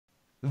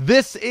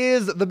This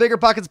is the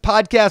BiggerPockets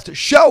Podcast,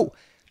 show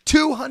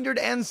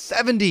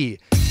 270.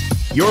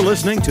 You're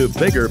listening to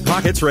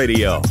BiggerPockets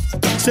Radio,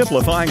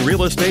 simplifying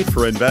real estate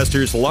for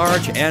investors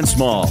large and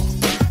small.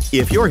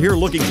 If you're here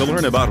looking to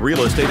learn about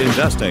real estate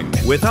investing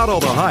without all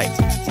the hype,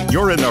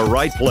 you're in the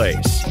right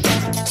place.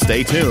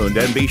 Stay tuned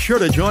and be sure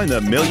to join the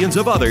millions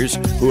of others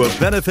who have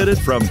benefited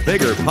from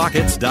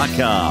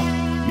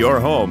BiggerPockets.com, your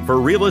home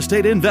for real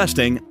estate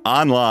investing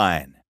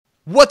online.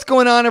 What's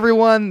going on,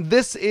 everyone?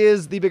 This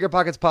is the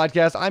BiggerPockets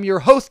Podcast. I'm your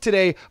host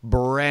today,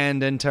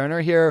 Brandon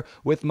Turner, here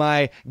with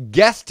my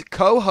guest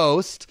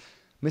co-host,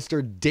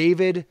 Mr.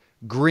 David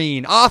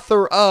Green,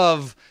 author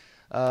of,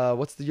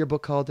 what's your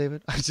book called,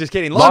 David? I'm just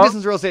kidding. Long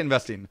Distance Real Estate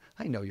Investing.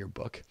 I know your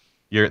book.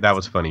 That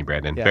was funny,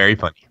 Brandon. Yeah. Very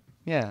funny.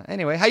 Yeah.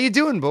 Anyway, how you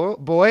doing,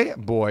 boy?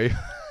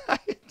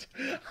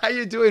 How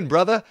you doing,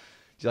 brother?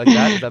 Do you like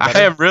that? Is that better?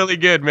 I am really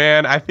good,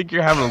 man. I think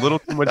you're having a little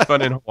too much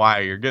fun in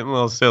Hawaii. You're getting a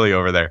little silly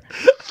over there.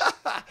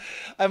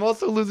 I'm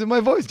also losing my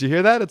voice. Do you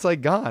hear that? It's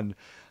like gone.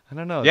 I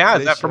don't know. Yeah,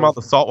 is that from all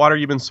the salt water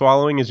you've been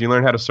swallowing as you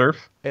learn how to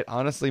surf? It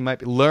honestly might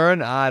be.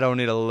 Learn? I don't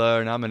need to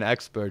learn. I'm an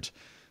expert.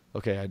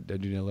 Okay, I do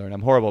need to learn.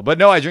 I'm horrible. But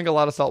no, I drink a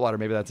lot of salt water.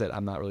 Maybe that's it.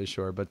 I'm not really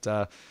sure.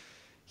 But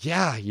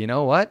yeah, you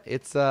know what?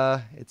 It's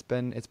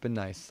been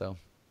nice. So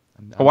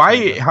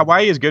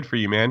Hawaii is good for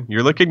you, man.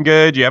 You're looking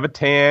good. You have a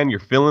tan. You're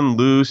feeling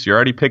loose. You're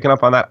already picking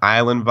up on that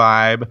island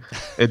vibe.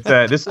 It's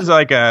this is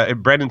like a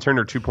Brandon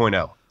Turner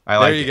 2.0.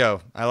 There you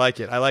go. I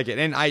like it.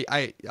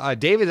 And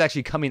Dave is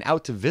actually coming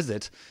out to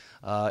visit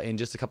in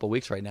just a couple of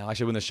weeks right now.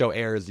 Actually, when the show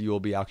airs, you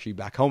will be actually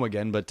back home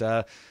again. But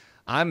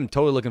I'm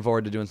totally looking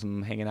forward to doing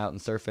some hanging out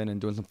and surfing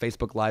and doing some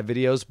Facebook Live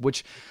videos,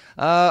 which,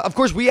 of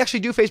course, we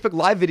actually do Facebook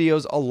Live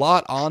videos a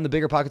lot on the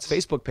BiggerPockets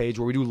Facebook page,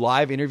 where we do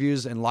live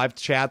interviews and live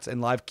chats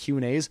and live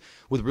Q&As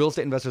with real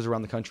estate investors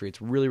around the country.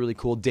 It's really, really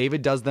cool.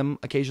 David does them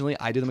occasionally.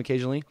 I do them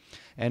occasionally.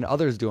 And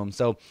others do them.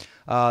 So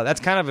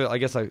that's kind of, I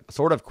guess, a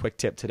sort of quick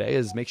tip today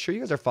is make sure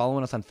you guys are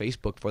following us on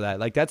Facebook for that.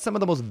 Like, that's some of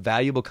the most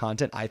valuable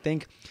content, I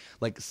think,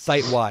 like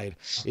site-wide,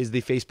 is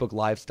the Facebook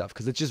Live stuff,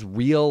 because it's just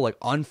real, like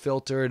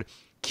unfiltered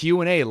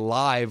Q&A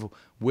live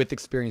with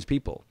experienced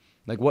people.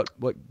 Like, what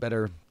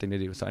better thing to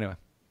do? So anyway.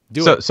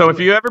 So if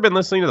you've ever been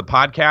listening to the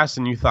podcast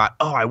and you thought,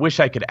 oh, I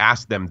wish I could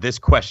ask them this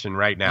question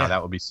right now,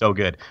 that would be so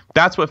good.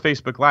 That's what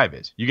Facebook Live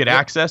is. You get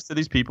access to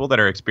these people that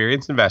are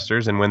experienced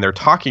investors, and when they're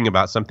talking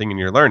about something and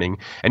you're learning,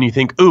 and you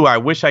think, ooh, I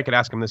wish I could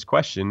ask them this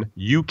question,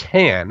 you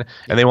can,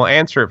 and they will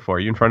answer it for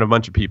you in front of a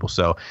bunch of people.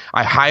 So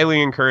I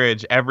highly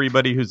encourage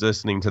everybody who's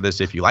listening to this,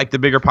 if you like the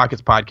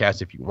BiggerPockets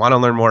podcast, if you want to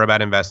learn more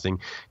about investing,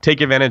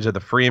 take advantage of the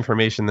free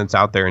information that's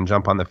out there and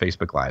jump on the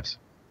Facebook Lives.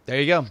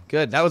 There you go.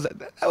 Good. That was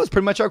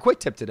pretty much our quick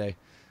tip today.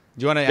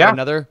 Do you want to add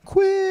another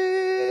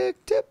quick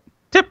tip?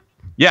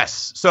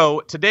 Yes. So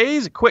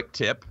today's quick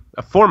tip,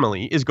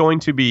 formally, is going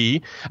to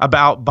be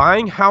about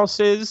buying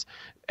houses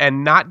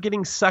and not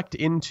getting sucked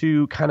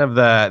into kind of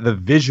the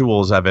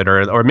visuals of it,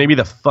 or maybe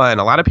the fun.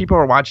 A lot of people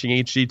are watching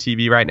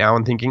HGTV right now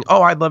and thinking,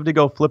 oh, I'd love to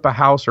go flip a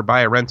house or buy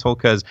a rental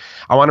because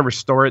I want to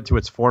restore it to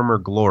its former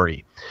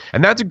glory.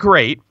 And that's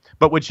great.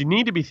 But what you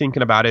need to be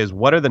thinking about is,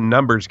 what are the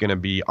numbers going to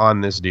be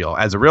on this deal?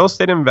 As a real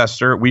estate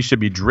investor, we should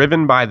be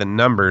driven by the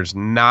numbers,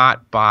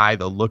 not by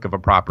the look of a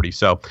property.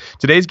 So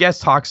today's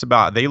guest talks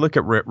about, they look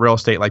at real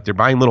estate like they're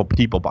buying little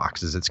people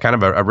boxes. It's kind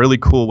of a really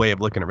cool way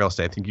of looking at real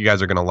estate. I think you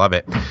guys are going to love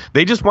it.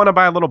 They just want to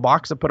buy a little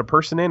box to put a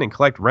person in and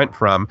collect rent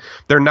from.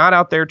 They're not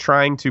out there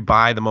trying to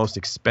buy the most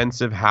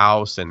expensive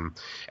house and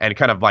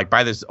kind of like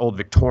buy this old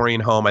Victorian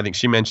home. I think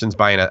she mentions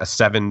buying a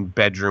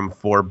 7-bedroom,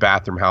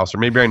 4-bathroom house, or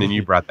maybe, Brandon,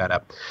 you brought that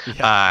up.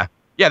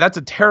 Yeah, that's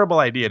a terrible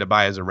idea to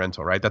buy as a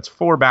rental, right? That's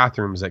 4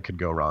 bathrooms that could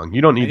go wrong.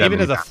 You don't need that.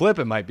 Even as a flip,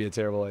 it might be a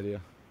terrible idea.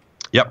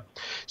 Yep.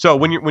 So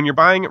when you're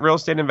buying real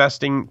estate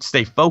investing,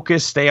 stay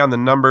focused, stay on the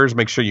numbers,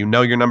 make sure you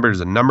know your numbers.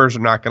 The numbers are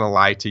not going to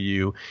lie to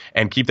you,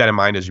 and keep that in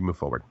mind as you move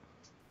forward.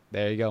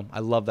 There you go.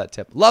 I love that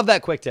tip. Love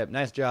that quick tip.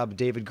 Nice job,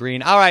 David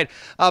Green. All right.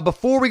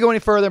 Before we go any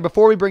further,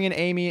 before we bring in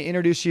Amy,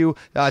 introduce you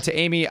to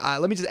Amy,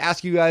 let me just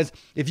ask you guys,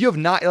 if you have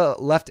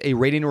not left a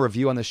rating or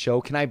review on the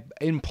show, can I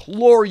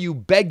implore you,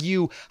 beg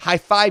you, high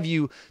five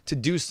you to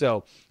do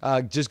so?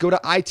 Just go to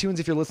iTunes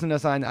if you're listening to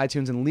us on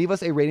iTunes and leave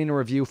us a rating or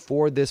review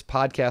for this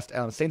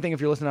podcast. Same thing if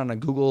you're listening on a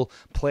Google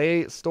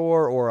Play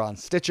Store or on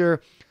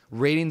Stitcher.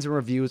 Ratings and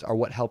reviews are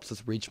what helps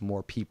us reach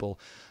more people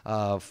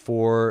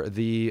for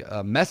the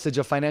message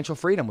of financial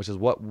freedom, which is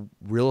what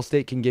real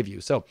estate can give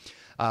you. So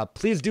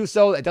please do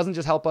so. It doesn't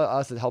just help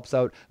us. It helps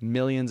out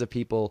millions of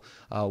people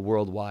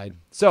worldwide.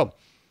 So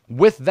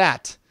with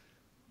that,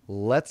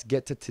 let's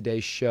get to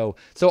today's show.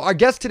 So our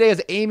guest today is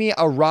Amy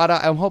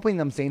Arata. I'm hoping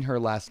I'm saying her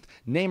last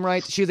name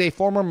right. She's a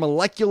former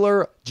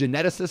molecular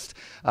geneticist.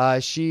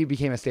 She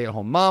became a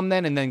stay-at-home mom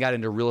then, and then got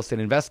into real estate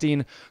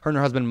investing. Her and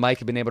her husband Mike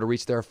have been able to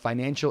reach their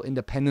financial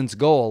independence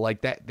goal.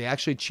 Like that, they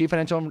actually achieve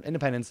financial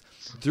independence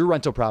through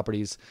rental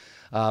properties,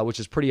 which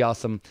is pretty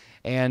awesome.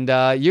 And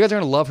you guys are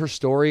going to love her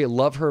story,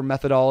 love her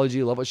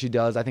methodology, love what she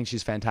does. I think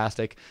she's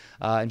fantastic,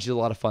 and she's a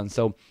lot of fun.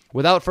 So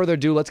without further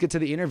ado, let's get to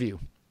the interview.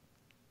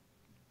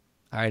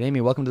 All right,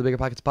 Amy, welcome to the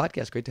BiggerPockets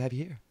Podcast. Great to have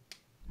you here.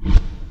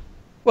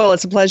 Well,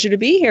 it's a pleasure to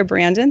be here,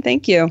 Brandon.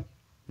 Thank you.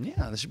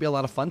 Yeah, this should be a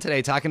lot of fun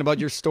today talking about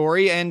your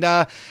story. And,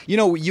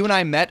 you and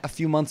I met a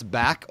few months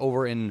back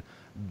over in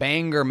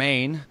Bangor,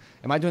 Maine.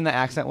 Am I doing the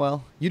accent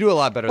well? You do a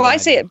lot better than I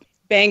say do. it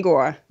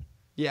Bangor.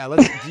 Yeah, I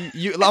want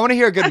to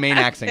hear a good Maine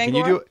accent.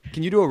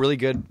 Can you do a really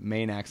good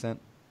Maine accent?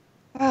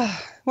 Well,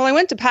 I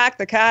went to pack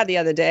the car the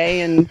other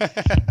day, and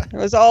it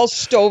was all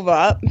stove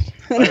up.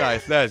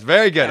 Nice.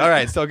 Very good. All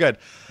right, so good.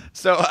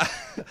 So,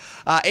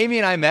 Amy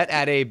and I met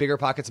at a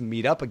BiggerPockets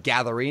meetup, a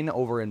gathering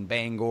over in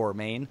Bangor,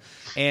 Maine,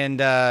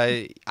 and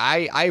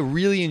I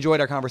really enjoyed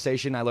our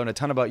conversation. I learned a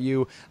ton about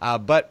you,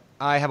 but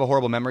I have a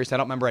horrible memory, so I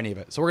don't remember any of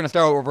it. So we're going to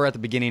start over at the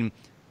beginning.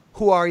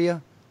 Who are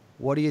you?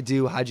 What do you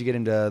do? How'd you get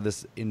into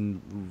this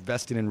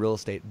investing in real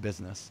estate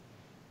business?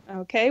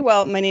 Okay,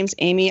 well, my name's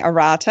Amy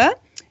Arata,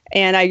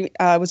 and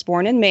I was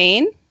born in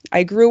Maine.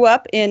 I grew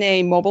up in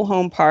a mobile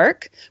home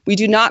park. We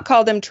do not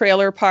call them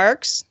trailer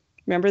parks.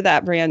 Remember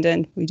that,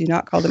 Brandon. We do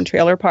not call them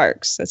trailer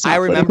parks. That's not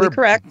politically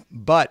correct.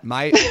 But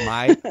my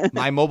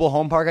mobile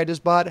home park I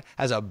just bought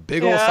has a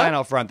big old sign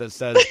out front that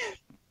says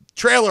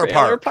trailer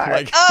park.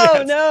 Like,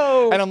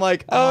 no. And I'm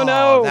like, oh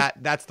no.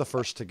 That's the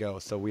first to go.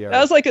 So we are. That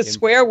was like a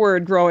swear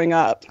word growing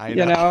up. I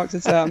know.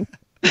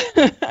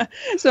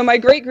 So my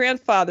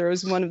great-grandfather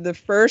was one of the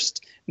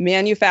first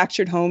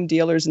manufactured home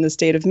dealers in the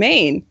state of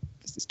Maine,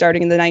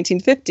 starting in the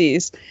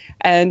 1950s.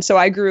 And so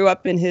I grew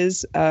up in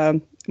his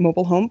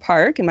mobile home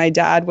park, and my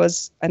dad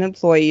was an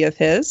employee of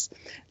his.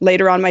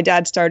 Later on, my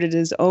dad started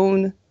his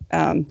own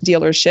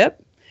dealership,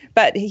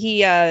 but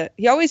he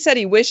always said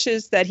he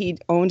wishes that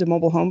he'd owned a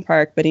mobile home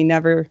park, but he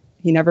never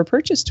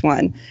purchased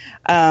one.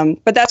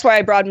 But that's why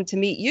I brought him to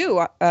meet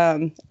you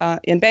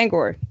in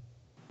Bangor,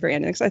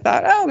 Brandon, because I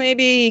thought,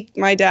 maybe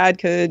my dad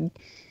could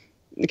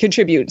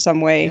contribute in some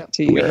way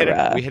to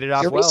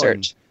your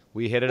research.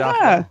 We hit it off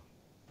well.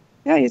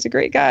 Yeah, he's a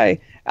great guy.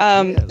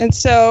 And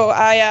so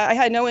I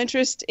had no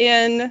interest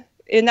in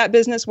that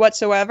business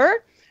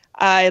whatsoever.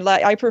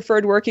 I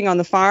preferred working on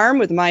the farm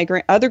with my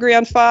other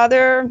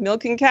grandfather,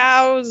 milking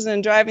cows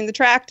and driving the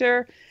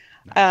tractor.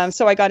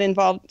 So I got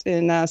involved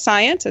in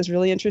science. I was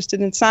really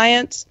interested in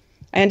science.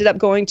 I ended up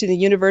going to the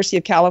University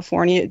of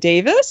California at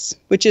Davis,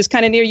 which is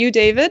kind of near you,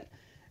 David.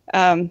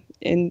 And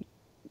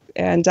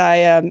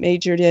I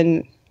majored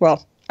in,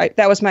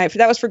 that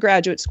was for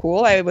graduate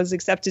school. I was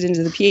accepted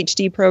into the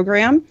PhD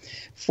program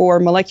for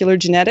molecular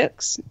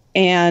genetics,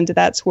 and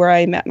that's where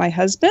I met my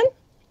husband.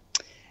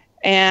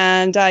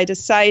 And I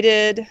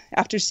decided,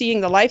 after seeing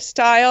the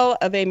lifestyle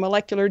of a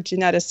molecular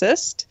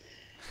geneticist,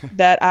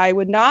 that I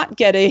would not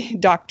get a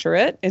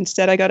doctorate.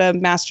 Instead, I got a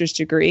master's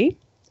degree,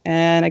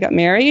 and I got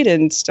married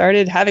and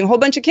started having a whole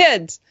bunch of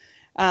kids.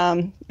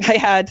 I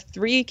had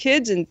 3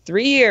 kids in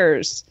 3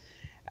 years,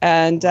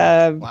 and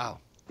wow.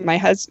 My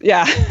husband,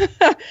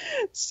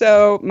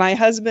 So my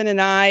husband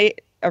and I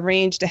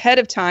arranged ahead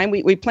of time.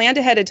 We planned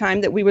ahead of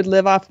time that we would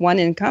live off one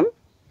income,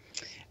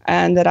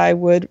 and that I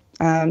would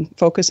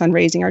focus on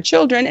raising our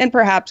children and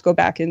perhaps go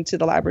back into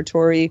the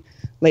laboratory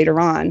later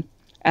on.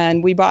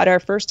 And we bought our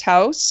first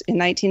house in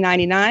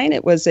 1999.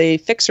 It was a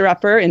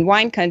fixer-upper in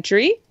wine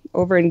country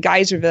over in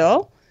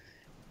Geyserville.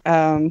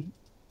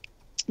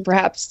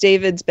 Perhaps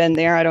David's been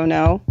there. I don't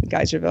know.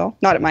 Geyserville.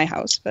 Not at my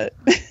house, but...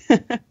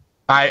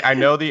 I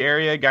know the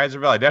area,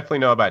 Geyserville. I definitely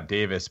know about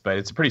Davis, but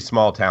it's a pretty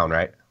small town,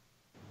 right?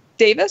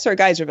 Davis or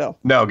Geyserville?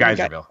 No,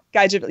 Geyserville.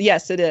 Geyserville.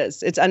 Yes, it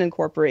is. It's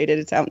unincorporated.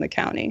 It's out in the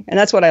county. And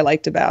that's what I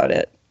liked about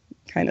it.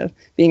 Kind of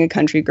being a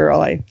country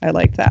girl, I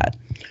like that.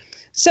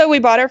 So we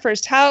bought our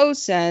first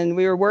house, and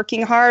we were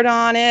working hard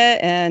on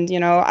it. And,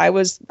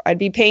 I'd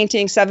be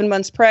painting, 7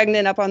 months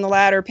pregnant, up on the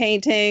ladder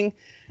painting.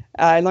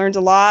 I learned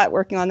a lot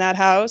working on that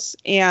house.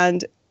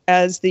 And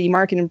as the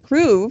market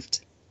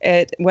improved,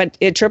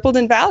 it tripled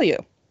in value.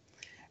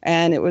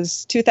 And it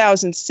was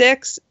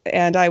 2006,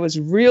 and I was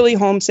really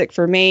homesick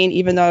for Maine,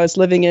 even though I was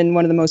living in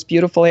one of the most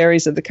beautiful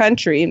areas of the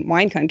country, in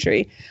wine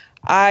country.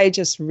 I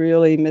just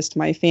really missed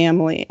my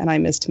family, and I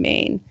missed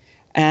Maine,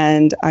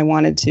 and I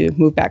wanted to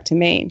move back to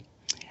Maine.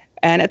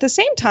 And at the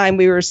same time,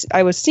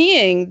 I was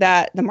seeing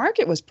that the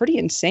market was pretty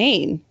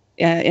insane.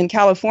 In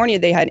California,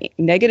 they had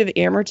negative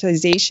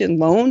amortization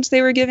loans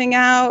they were giving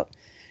out,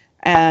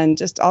 and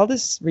just all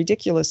this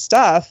ridiculous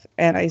stuff.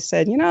 And I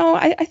said,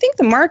 I think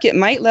the market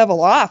might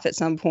level off at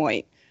some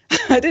point.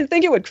 I didn't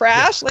think it would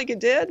crash like it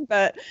did,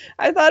 but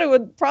I thought it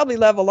would probably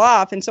level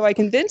off. And so I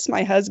convinced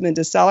my husband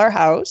to sell our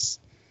house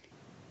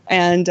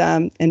and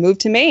move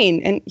to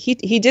Maine. And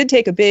he did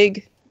take a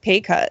big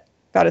pay cut,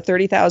 about a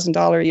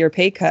 $30,000 a year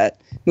pay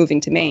cut moving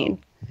to Maine.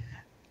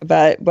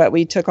 But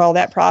we took all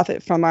that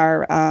profit from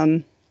our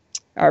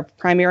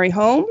primary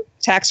home,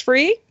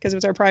 tax-free, because it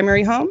was our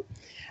primary home,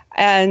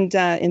 and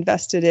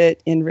invested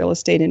it in real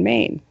estate in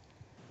Maine.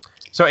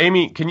 So,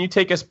 Amy, can you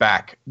take us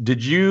back?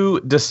 Did you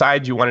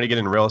decide you wanted to get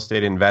in real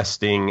estate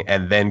investing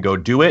and then go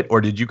do it?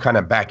 Or did you kind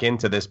of back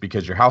into this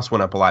because your house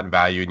went up a lot in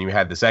value and you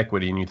had this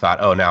equity and you thought,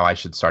 oh, now I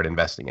should start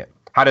investing it?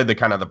 How did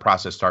the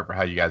process start for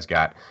how you guys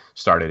got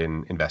started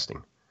in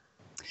investing?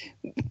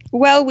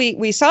 Well,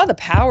 we saw the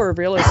power of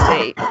real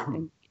estate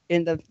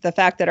in the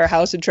fact that our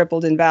house had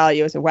tripled in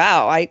value. I said,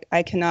 wow,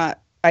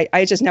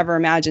 I just never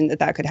imagined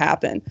that could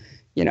happen.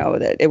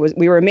 That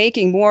we were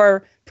making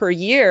more per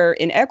year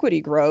in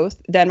equity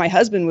growth than my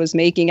husband was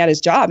making at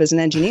his job as an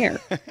engineer.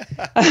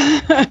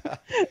 And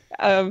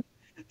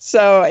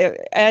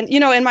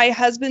my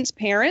husband's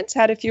parents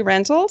had a few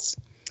rentals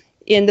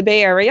in the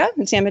Bay Area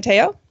in San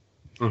Mateo.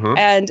 Mm-hmm.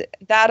 And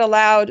that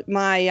allowed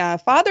my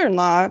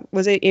father-in-law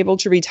was able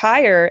to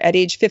retire at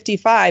age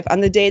 55 on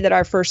the day that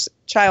our first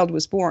child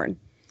was born.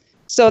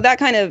 So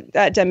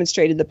that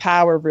demonstrated the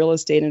power of real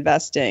estate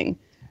investing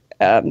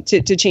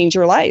to change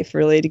your life,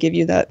 really, to give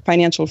you that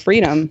financial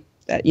freedom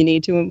that you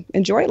need to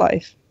enjoy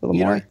life a little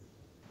more.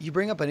 You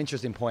bring up an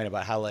interesting point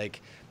about how,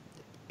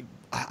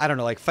 I don't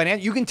know,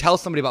 you can tell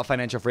somebody about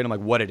financial freedom,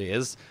 what it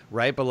is,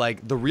 right?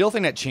 But the real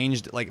thing that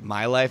changed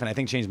my life, and I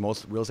think changed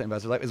most real estate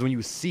investors' life, is when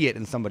you see it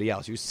in somebody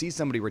else. You see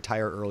somebody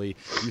retire early.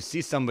 You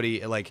see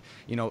somebody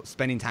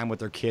spending time with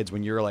their kids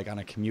when you're on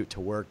a commute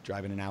to work,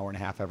 driving an hour and a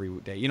half every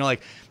day.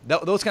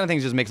 Those kind of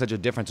things just make such a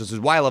difference. This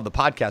is why I love the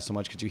podcast so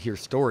much, because you hear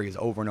stories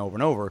over and over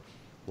and over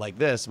like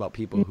this about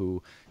people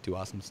who do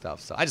awesome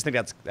stuff. So I just think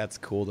that's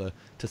cool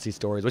to see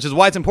stories, which is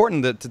why it's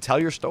important to tell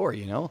your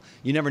story.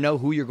 You never know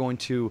who you're going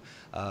to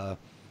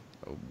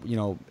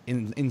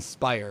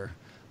inspire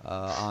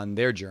on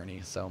their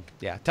journey. So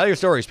yeah, tell your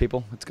stories,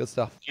 people. It's good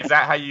stuff. Is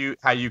that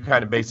how you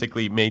kind of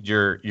basically made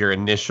your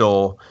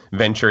initial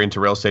venture into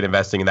real estate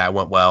investing, and that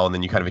went well, and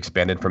then you kind of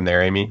expanded from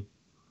there, Amy?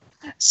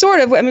 Sort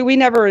of. I mean, we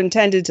never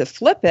intended to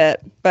flip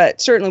it, but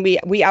certainly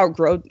we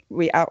outgrew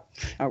this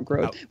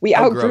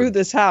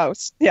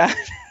house. Yeah.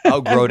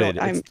 Outgrowed it.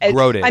 I'm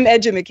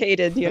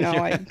educated,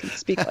 I can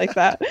speak like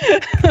that.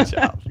 Good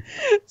job.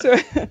 So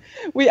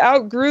we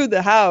outgrew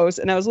the house,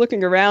 and I was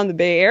looking around the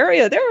Bay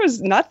Area. There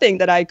was nothing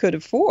that I could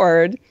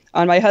afford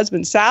on my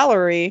husband's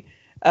salary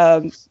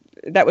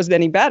that was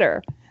any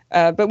better.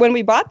 But when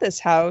we bought this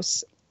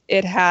house,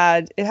 it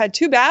had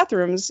 2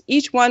 bathrooms.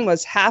 Each one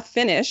was half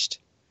finished.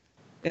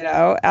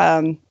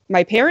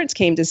 My parents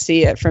came to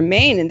see it from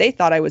Maine, and they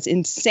thought I was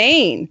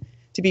insane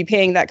to be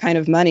paying that kind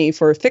of money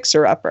for a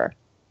fixer-upper.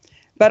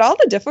 But all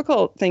the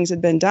difficult things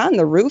had been done.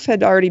 The roof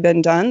had already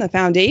been done, the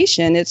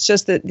foundation. It's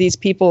just that these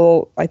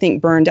people, I think,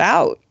 burned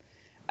out.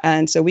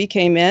 And so we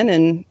came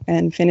in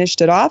and finished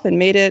it off and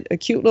made it a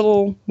cute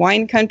little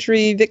wine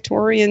country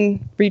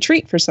Victorian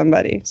retreat for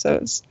somebody. So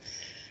it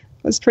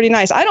was pretty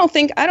nice. I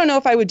don't know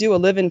if I would do a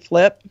live and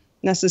flip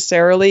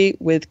necessarily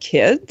with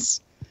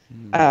kids.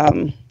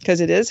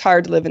 Because it is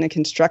hard to live in a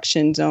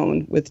construction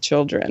zone with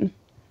children.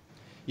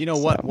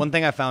 One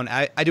thing I found,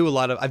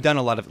 I've done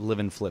a lot of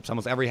live-in flips.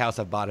 Almost every house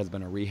I've bought has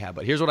been a rehab.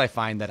 But here's what I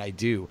find that I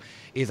do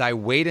is I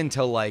wait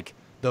until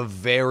the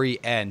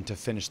very end to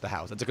finish the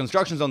house. It's a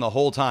construction zone the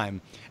whole time.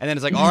 And then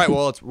it's all right,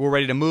 well, we're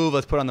ready to move.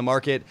 Let's put it on the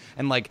market.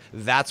 And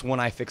that's when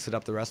I fix it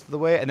up the rest of the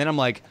way. And then I'm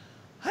I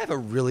have a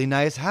really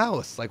nice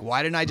house.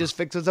 Why didn't I just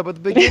fix this up at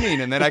the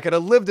beginning? And then I could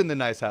have lived in the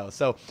nice house.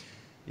 So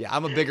yeah,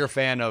 I'm a bigger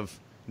fan of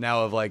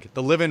the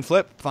live-in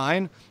flip,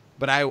 fine,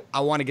 but I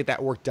want to get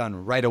that work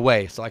done right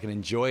away so I can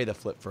enjoy the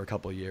flip for a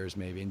couple of years,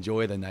 maybe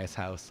enjoy the nice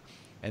house,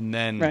 and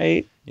then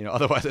right.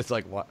 Otherwise it's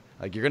what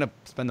you're gonna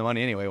spend the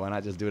money anyway. Why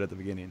not just do it at the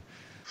beginning?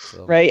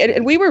 So, right,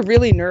 and we were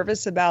really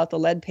nervous about the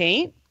lead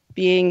paint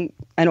being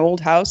an old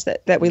house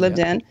that we lived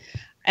in,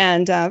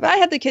 and but I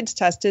had the kids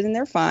tested and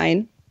they're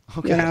fine.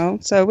 Okay.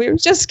 So we were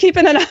just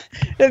keeping an eye.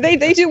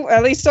 They do,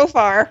 at least so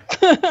far.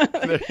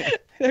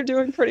 They're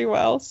doing pretty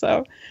well.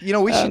 So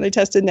they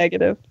tested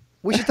negative.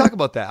 We should talk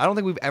about that. I don't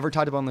think we've ever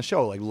talked about on the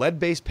show.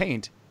 Lead-based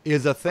paint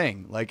is a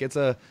thing. It's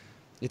an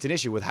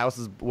issue with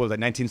houses. What was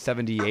it,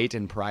 1978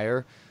 and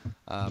prior?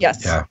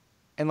 Yes. Yeah.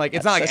 And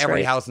it's not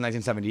every house in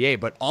 1978,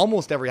 but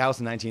almost every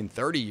house in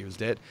 1930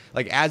 used it.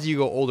 As you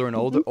go older and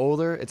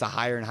older, it's a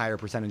higher and higher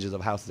percentages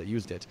of houses that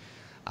used it.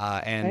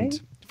 And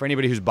right. For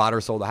anybody who's bought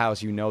or sold a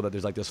house, that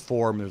there's this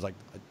form. There's a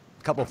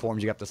couple of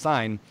forms you have to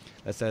sign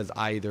that says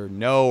I either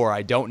know or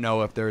I don't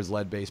know if there's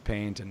lead-based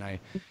paint. And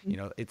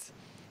it's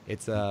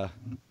an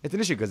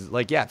issue because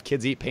if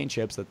kids eat paint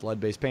chips that's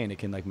lead-based paint, it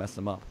can mess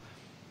them up.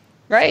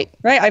 Right.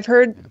 I've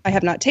heard, I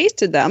have not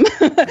tasted them,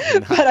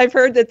 but I've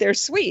heard that they're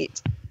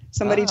sweet.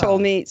 Somebody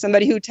told me,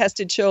 somebody who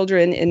tested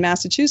children in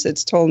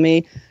Massachusetts told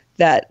me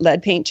that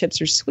lead paint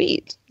chips are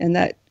sweet and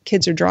that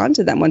kids are drawn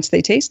to them. Once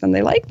they taste them,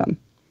 they like them.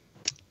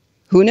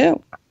 Who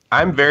knew?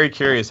 I'm very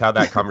curious how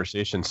that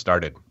conversation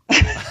started.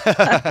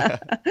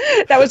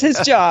 That was his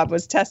job,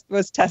 was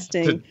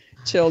testing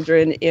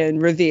children in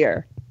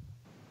Revere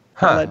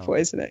for lead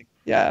poisoning.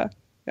 Yeah.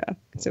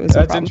 So it was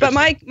a problem. But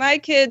my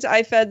kids,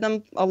 I fed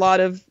them a lot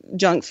of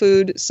junk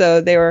food,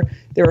 so they were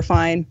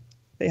fine.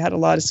 They had a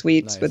lot of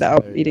sweets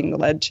without eating the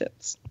lead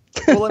chips.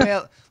 Well,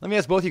 let me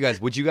ask both of you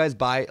guys. Would you guys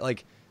buy,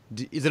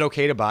 is it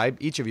okay to buy,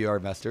 each of you are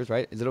investors,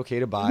 right? Is it okay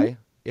to buy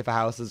if a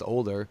house is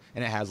older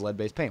and it has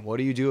lead-based paint? What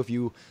do you do if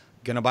you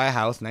going to buy a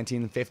house,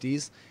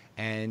 1950s,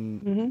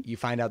 and you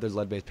find out there's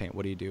lead-based paint?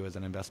 What do you do as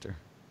an investor?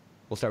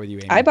 We'll start with you,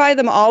 Amy. I buy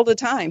them all the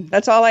time.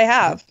 That's all I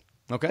have.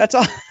 Okay. That's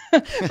all.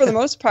 for the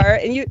most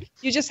part, and you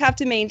just have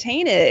to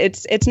maintain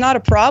it. It's not a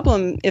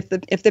problem if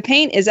the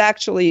paint is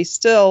actually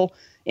still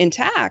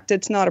intact.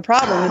 It's not a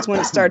problem. It's when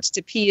it starts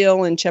to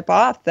peel and chip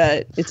off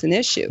that it's an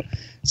issue.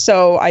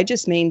 So I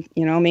just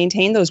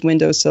maintain those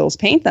windowsills,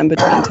 paint them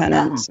between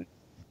tenants,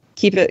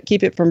 keep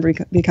it from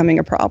becoming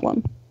a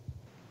problem.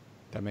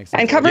 That makes sense.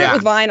 And cover it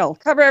with vinyl.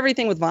 Cover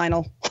everything with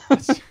vinyl.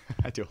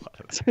 I do a lot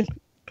of that.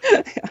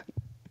 Yeah.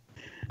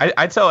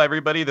 I tell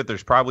everybody that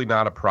there's probably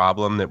not a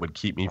problem that would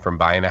keep me from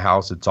buying a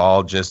house. It's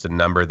all just a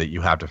number that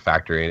you have to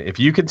factor in. If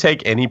you could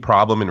take any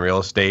problem in real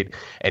estate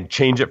and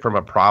change it from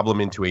a problem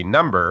into a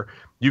number,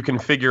 you can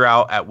figure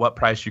out at what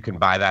price you can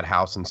buy that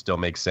house and still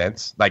make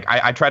sense. Like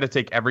I try to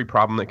take every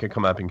problem that could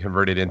come up and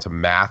convert it into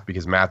math,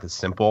 because math is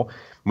simple.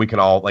 We can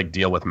all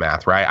deal with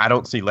math, right? I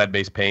don't see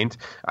lead-based paint.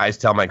 I just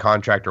tell my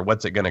contractor,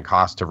 what's it going to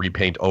cost to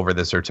repaint over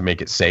this or to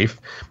make it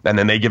safe? And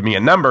then they give me a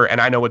number,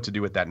 and I know what to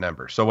do with that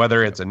number. So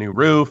whether it's a new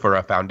roof or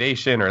a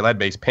foundation or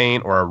lead-based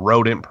paint or a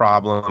rodent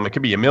problem, it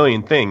could be a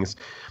million things.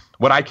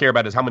 What I care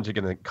about is how much it's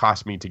going to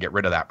cost me to get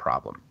rid of that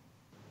problem.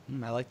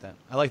 I like that.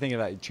 I like thinking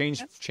about it.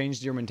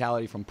 Change your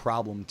mentality from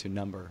problem to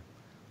number.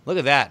 Look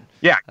at that.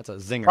 Yeah. That's a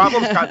zinger.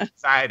 Problems cause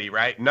anxiety,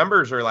 right?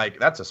 Numbers are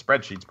that's a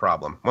spreadsheet's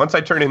problem. Once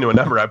I turn into a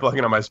number, I plug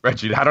it on my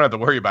spreadsheet. I don't have to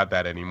worry about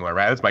that anymore,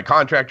 right? It's my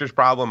contractor's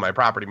problem, my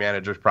property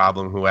manager's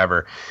problem,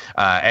 whoever.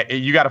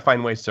 You got to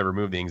find ways to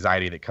remove the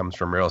anxiety that comes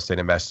from real estate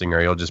investing,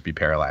 or you'll just be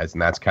paralyzed.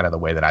 And that's kind of the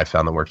way that I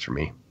found that works for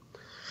me.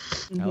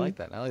 I like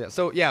that.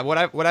 So yeah, what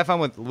I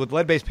found with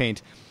lead-based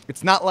paint,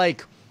 it's not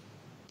like,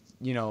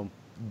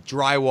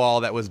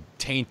 drywall that was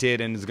tainted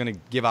and is going to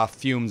give off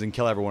fumes and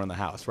kill everyone in the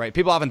house, right?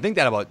 People often think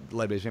that about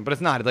lead-based paint, but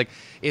it's not. It's like,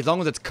 as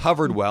long as it's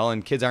covered well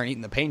and kids aren't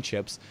eating the paint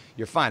chips,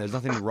 you're fine. There's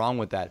nothing wrong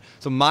with that.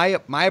 So my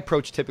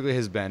approach typically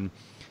has been,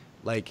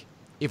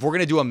 if we're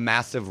going to do a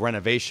massive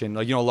renovation,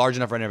 large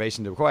enough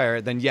renovation to require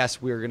it, then yes,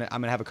 I'm going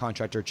to have a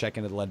contractor check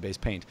into the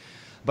lead-based paint.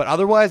 But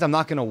otherwise, I'm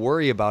not going to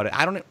worry about it.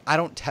 I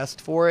don't test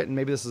for it, and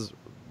maybe this is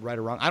right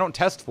or wrong. I don't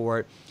test for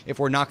it if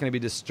we're not going to be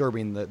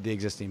disturbing the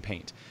existing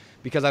paint.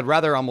 Because I'd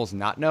rather almost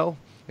not know,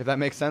 if that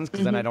makes sense,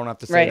 because then I don't have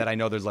to say that I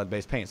know there's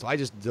lead-based paint. So I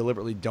just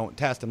deliberately don't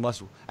test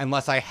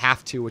unless I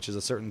have to, which is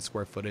a certain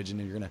square footage, and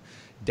if you're going to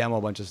demo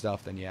a bunch of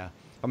stuff, then yeah.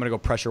 I'm going to go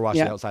pressure wash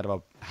the outside of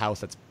a house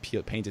that's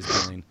paint is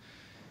peeling.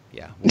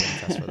 Yeah, we're going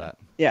to test for that.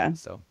 Yeah.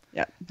 So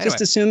yeah, anyway.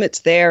 Just assume it's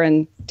there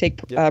and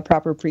take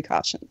proper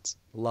precautions.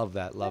 Love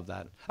that.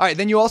 All right,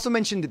 then you also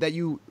mentioned that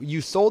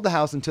you sold the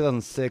house in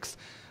 2006,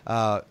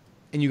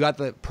 and you got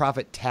the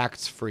profit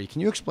tax free.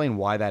 Can you explain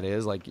why that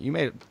is? You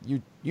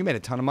made a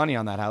ton of money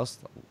on that house.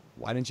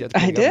 Why didn't you have to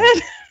pay the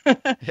government? I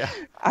did. Yeah.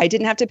 I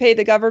didn't have to pay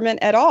the government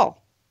at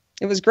all.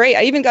 It was great.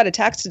 I even got a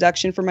tax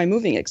deduction for my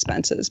moving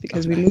expenses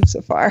because we moved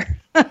so far.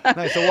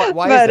 Nice. So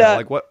why is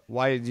that?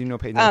 Why did you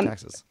pay no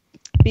taxes?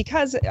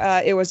 Because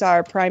it was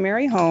our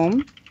primary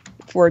home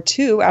for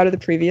 2 out of the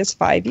previous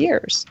 5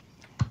 years.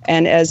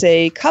 And as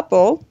a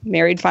couple,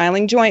 married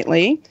filing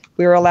jointly,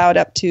 we were allowed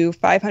up to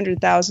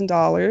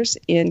 $500,000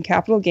 in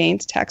capital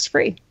gains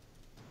tax-free.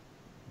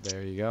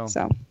 There you go.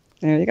 So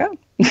there you go.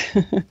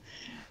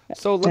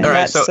 So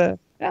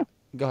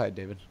go ahead,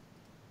 David.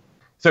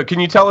 So can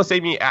you tell us,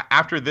 Amy,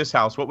 after this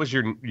house, what was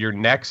your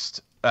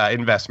next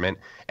investment?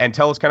 And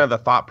tell us kind of the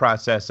thought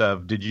process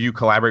of, did you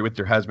collaborate with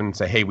your husband and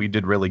say, hey, we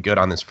did really good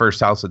on this first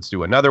house, let's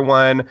do another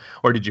one?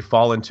 Or did you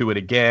fall into it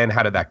again?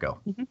 How did that go?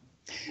 Mm-hmm.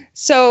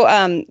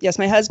 So, yes,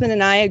 my husband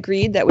and I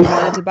agreed that we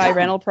wanted to buy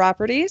rental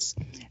properties.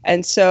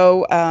 And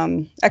so,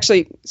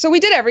 so we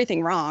did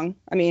everything wrong.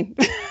 I mean,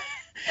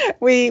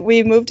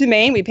 we moved to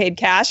Maine. We paid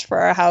cash for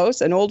our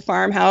house, an old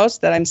farmhouse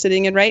that I'm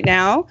sitting in right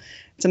now.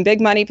 Some big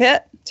money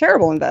pit,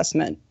 terrible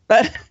investment,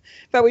 but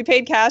we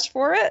paid cash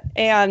for it.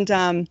 And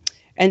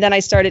then I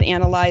started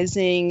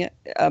analyzing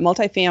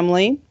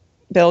multifamily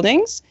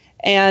buildings.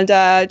 And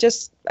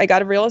I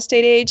got a real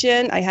estate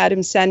agent. I had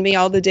him send me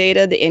all the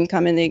data, the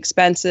income and the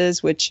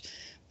expenses, which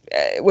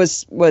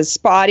was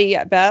spotty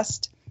at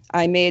best.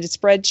 I made a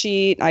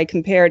spreadsheet. I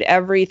compared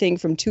everything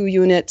from 2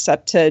 units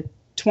up to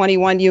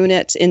 21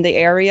 units in the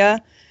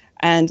area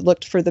and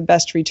looked for the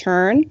best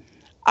return.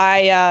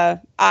 I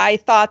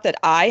thought that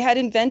I had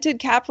invented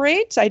cap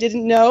rates. I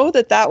didn't know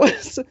that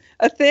was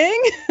a thing.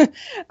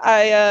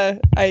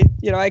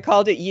 I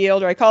called it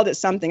yield, or I called it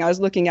something. I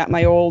was looking at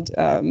my old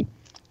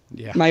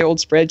my old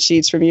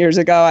spreadsheets from years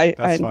ago.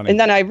 Funny. And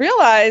then I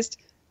realized,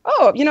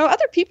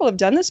 other people have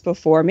done this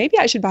before. Maybe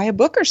I should buy a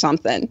book or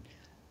something.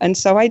 And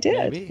so I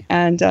did. Maybe.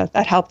 And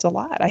that helped a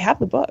lot. I have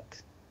the book.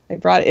 I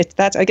brought it.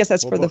 I guess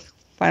that's for the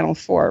final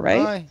 4,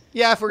 right?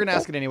 Yeah, if we're gonna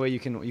ask it anyway, you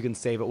can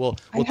save it. We'll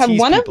I have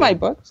one people. of my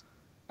books.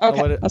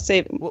 Okay, I'll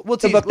save it. We'll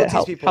tease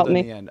people in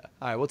the end.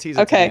 All right, we'll tease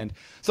it to the end.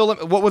 So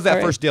what was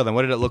that first deal then?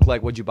 What did it look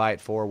like? What did you buy it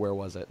for? Where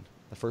was it?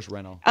 The first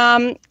rental?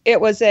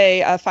 It was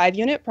a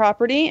 5-unit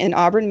property in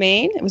Auburn,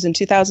 Maine. It was in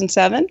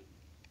 2007.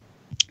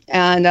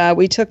 And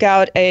we took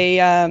out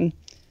we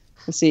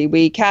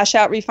cash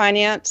out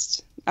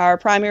refinanced our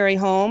primary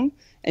home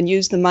and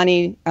used the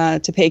money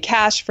to pay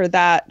cash for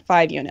that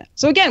 5-unit.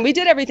 So again, we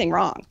did everything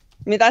wrong.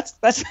 I mean, that's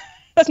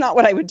That's not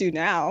what I would do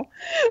now,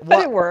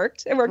 but it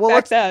worked. It worked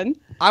back then.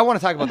 I want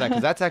to talk about that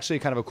because that's actually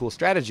kind of a cool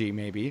strategy.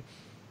 Maybe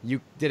you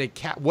did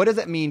what does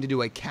it mean to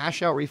do a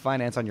cash out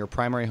refinance on your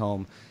primary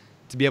home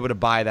to be able to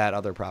buy that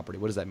other property?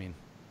 What does that mean?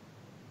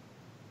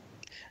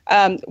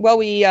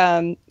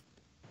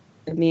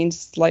 It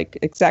means like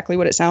exactly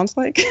what it sounds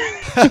like.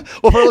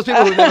 Well, for those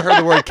people who've never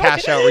heard the word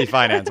cash out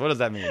refinance, what does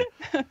that mean?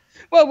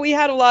 Well, we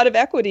had a lot of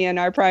equity in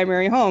our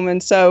primary home,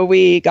 and so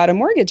we got a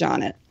mortgage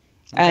on it.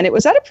 Okay. And it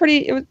was at a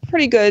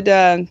pretty good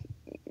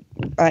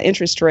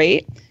interest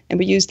rate, and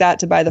we used that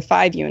to buy the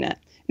 5-unit.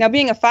 Now,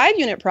 being a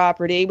 5-unit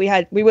property,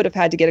 we would have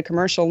had to get a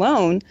commercial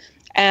loan,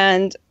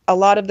 and a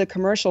lot of the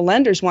commercial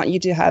lenders want you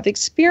to have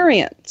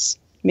experience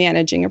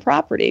managing a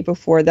property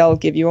before they'll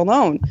give you a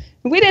loan.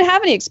 And we didn't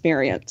have any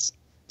experience.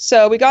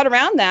 So we got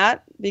around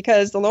that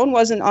because the loan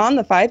wasn't on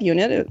the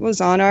 5-unit, it was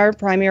on our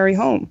primary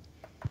home.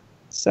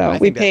 So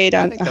we paid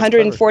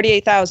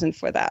 $148,000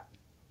 for that.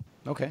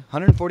 Okay,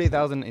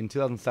 $148,000 in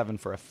 2007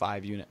 for a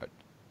 5-unit.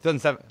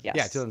 2007. Yes.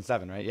 Yeah,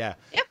 2007, right? Yeah.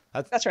 Yep.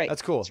 That's right.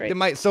 That's cool. That's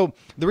right. So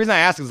the reason I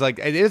ask is like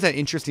it is an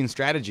interesting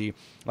strategy.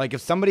 Like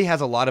if somebody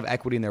has a lot of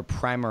equity in their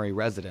primary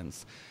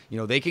residence,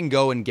 they can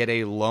go and get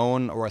a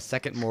loan or a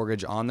second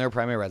mortgage on their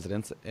primary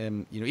residence,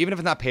 and even if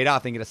it's not paid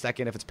off, they can get a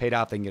second. If it's paid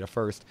off, they can get a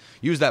first.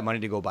 Use that money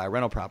to go buy a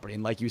rental property,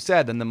 and like you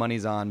said, then the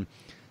money's on,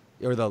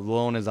 or the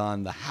loan is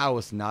on the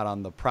house, not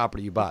on the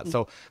property you bought.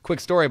 So quick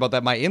story about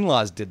that. My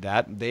in-laws did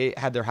that. They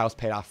had their house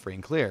paid off free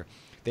and clear.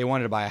 They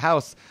wanted to buy a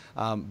house,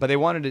 but they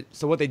wanted to.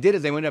 So what they did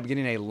is they ended up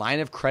getting a line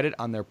of credit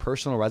on their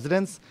personal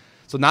residence.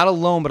 So not a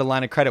loan, but a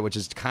line of credit, which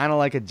is kind of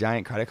like a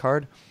giant credit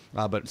card,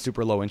 but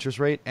super low interest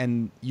rate.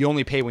 And you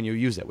only pay when you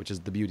use it, which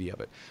is the beauty of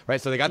it, right?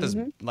 So they got this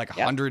like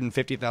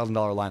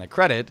 $150,000 line of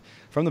credit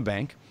from the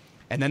bank.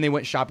 And then they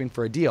went shopping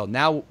for a deal.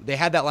 Now they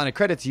had that line of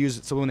credit to use.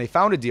 So when they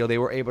found a deal, they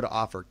were able to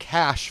offer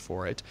cash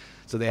for it.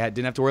 So they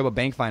didn't have to worry about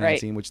bank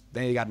financing, which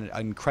they got an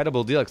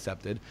incredible deal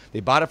accepted.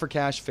 They bought it for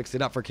cash, fixed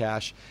it up for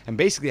cash, and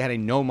basically had a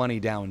no money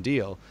down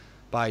deal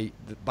by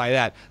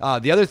that.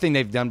 The other thing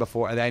they've done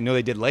before, and I know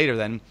they did later,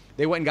 then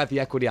they went and got the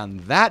equity on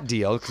that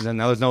deal because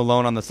now there's no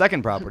loan on the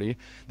second property.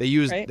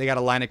 They got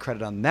a line of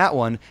credit on that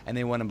one, and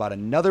they went and bought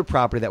another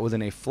property that was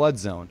in a flood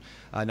zone.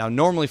 Now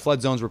normally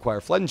flood zones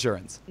require flood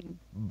insurance,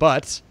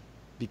 but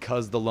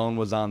because the loan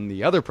was on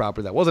the other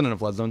property that wasn't in a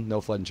flood zone,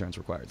 no flood insurance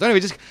required. So anyway,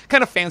 just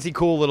kind of fancy,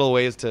 cool little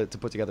ways to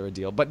put together a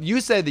deal. But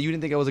you said that you didn't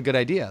think it was a good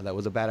idea. That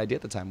was a bad idea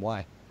at the time.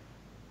 Why?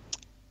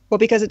 Well,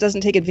 because it doesn't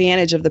take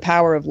advantage of the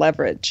power of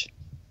leverage.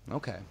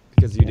 Okay,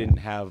 because you didn't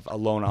have a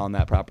loan on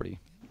that property.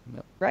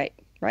 Yep. Right.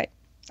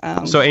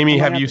 So Amy,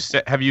 have you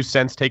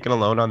since taken a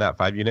loan on that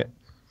 5-unit?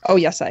 Oh,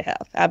 yes, I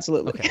have.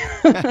 Absolutely.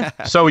 Okay.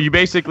 So you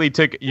basically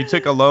took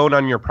a loan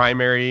on your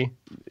primary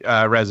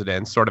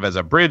residence, sort of as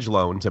a bridge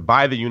loan to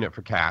buy the unit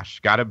for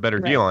cash, got a better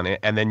deal on it,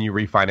 and then you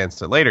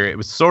refinanced it later. It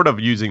was sort of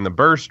using the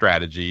BRRRR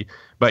strategy,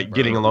 but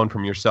getting a loan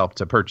from yourself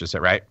to purchase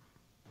it, right?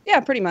 Yeah,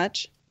 pretty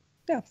much.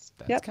 Yes.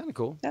 That's kind of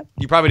cool. Yep.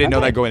 You probably didn't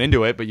know that going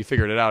into it, but you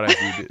figured it out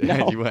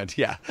as you went.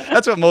 Yeah,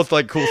 that's what most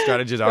like cool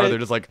strategies are. They're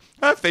just like,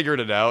 I figured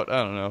it out.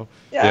 I don't know.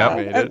 Yeah,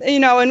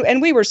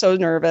 and we were so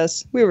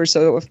nervous. We were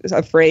so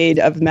afraid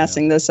of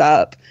messing this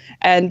up.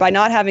 And by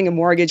not having a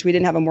mortgage, we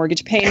didn't have a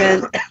mortgage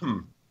payment.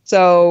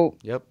 So,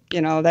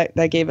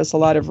 that gave us a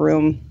lot of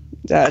room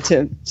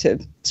to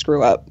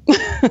screw up.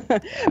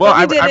 Well,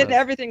 we did it, and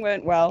everything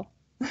went well.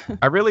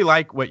 I really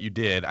like what you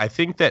did. I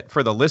think that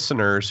for the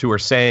listeners who are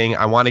saying,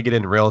 I want to get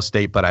into real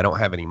estate, but I don't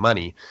have any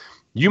money,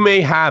 you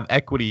may have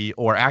equity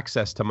or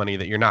access to money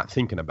that you're not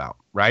thinking about,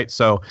 right?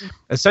 So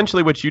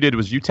essentially what you did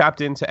was you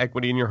tapped into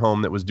equity in your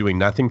home that was doing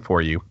nothing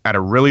for you at a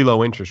really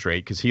low interest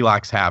rate, because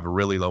HELOCs have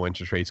really low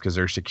interest rates because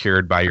they're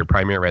secured by your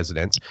primary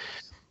residence.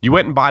 You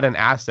went and bought an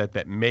asset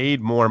that made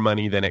more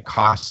money than it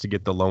costs to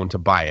get the loan to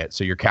buy it.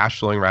 So you're cash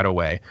flowing right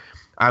away.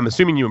 I'm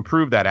assuming you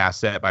improved that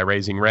asset by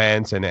raising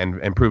rents and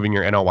improving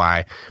your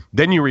NOI.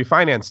 Then you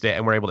refinanced it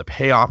and were able to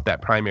pay off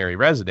that primary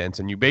residence.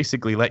 And you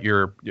basically let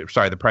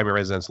the primary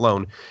residence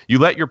loan, you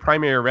let your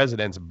primary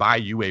residence buy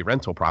you a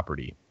rental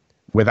property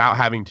without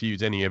having to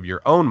use any of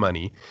your own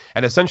money.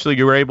 And essentially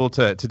you were able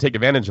to take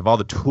advantage of all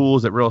the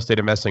tools that real estate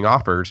investing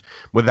offers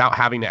without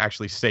having to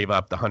actually save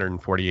up the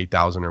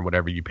 $148,000 or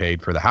whatever you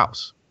paid for the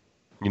house.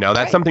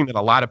 That's something that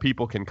a lot of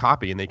people can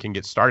copy and they can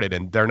get started,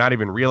 and they're not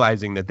even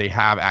realizing that they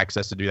have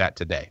access to do that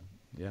today.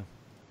 Yeah.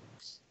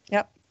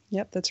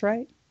 Yep. That's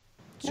right.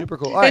 Super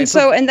cool. All right.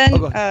 Go ahead.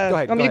 Go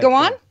ahead. Want me to go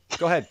on?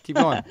 Go ahead. Keep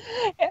going.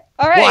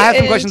 All right. Well, I have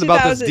some questions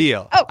about this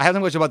deal. Oh, I have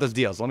some questions about this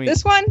deal. So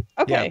this one?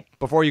 Okay. Yeah,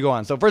 before you go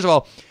on. So first of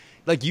all,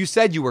 like you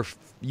said, you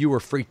were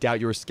freaked out.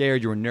 You were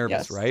scared. You were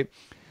nervous, right?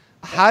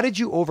 How did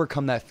you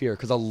overcome that fear?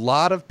 Because a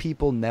lot of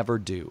people never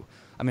do.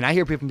 I mean, I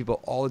hear from people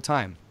all the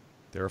time.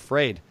 They're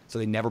afraid, so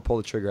they never pull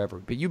the trigger ever.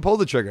 But you pulled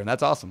the trigger, and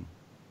that's awesome.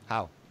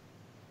 How?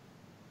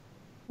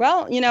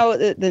 Well,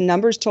 the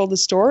numbers told the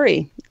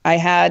story.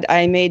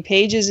 I made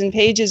pages and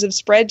pages of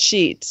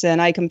spreadsheets, and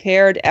I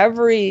compared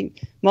every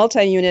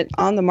multi-unit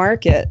on the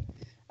market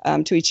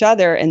to each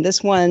other. And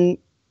this one,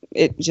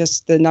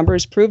 the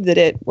numbers proved that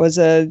it was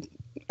a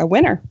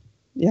winner.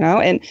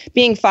 And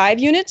being 5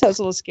 units, that was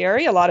a little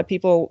scary. A lot of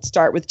people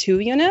start with 2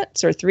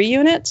 units or 3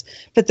 units,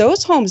 but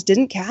those homes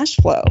didn't cash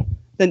flow.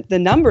 The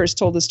numbers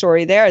told the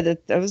story there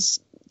that those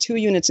 2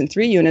 units and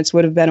 3 units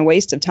would have been a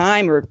waste of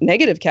time or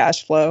negative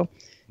cash flow.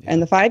 Yeah.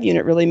 And the 5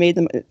 unit really made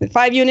them. The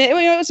 5 unit,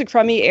 it was a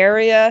crummy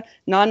area,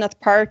 not enough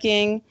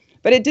parking,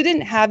 but it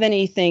didn't have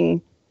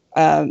anything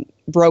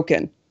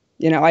broken.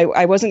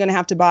 I wasn't going to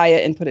have to buy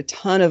it and put a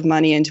ton of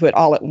money into it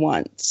all at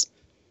once.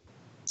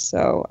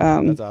 So,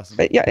 that's awesome.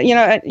 But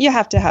yeah, you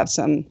have to have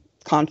some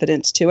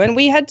confidence too. And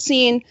we had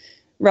seen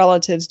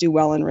relatives do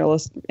well in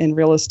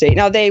real estate.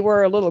 Now they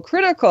were a little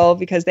critical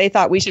because they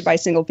thought we should buy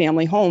single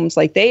family homes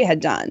like they had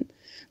done,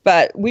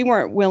 but we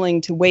weren't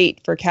willing to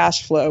wait for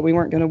cash flow. We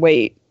weren't going to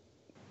wait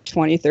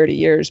 20, 30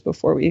 years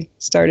before we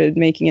started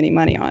making any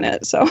money on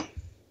it. So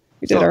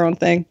we did our own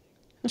thing.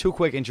 2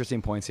 quick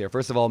interesting points here.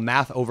 First of all,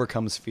 math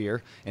overcomes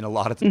fear in a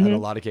lot of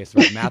cases.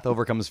 Right? Math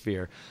overcomes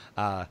fear.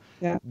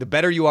 The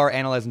better you are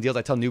analyzing deals,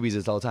 I tell newbies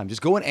this all the time.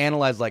 Just go and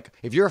analyze,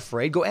 if you're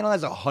afraid, go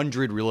analyze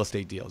 100 real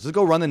estate deals. Just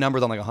go run the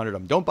numbers on 100 of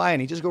them. Don't buy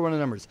any, just go run the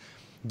numbers.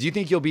 Do you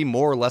think you'll be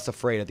more or less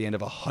afraid at the end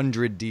of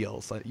 100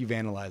 deals that you've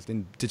analyzed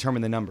and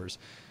determine the numbers?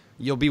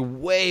 You'll be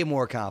way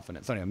more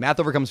confident. So anyway, math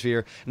overcomes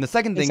fear. And the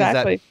second thing is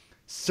that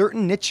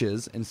certain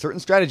niches and certain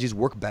strategies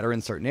work better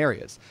in certain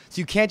areas. So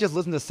you can't just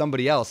listen to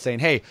somebody else saying,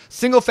 hey,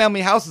 single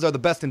family houses are the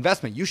best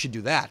investment. You should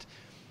do that,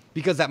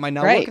 because that might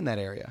not work in that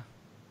area.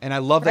 And I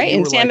love that.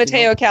 In San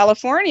Mateo,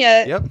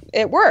 California,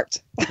 it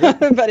worked.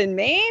 But in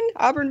Maine,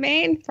 Auburn,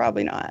 Maine,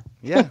 probably not.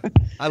 Yeah.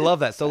 I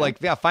love that. So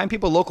find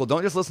people local.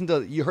 Don't just listen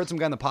to, you heard some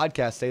guy on the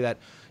podcast say that,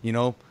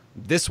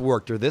 this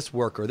worked or this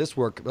work or this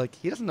work.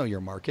 He doesn't know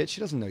your market. She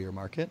doesn't know your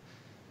market.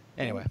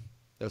 Anyway.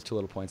 Those 2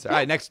 little points there. All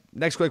right,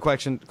 next quick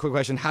question.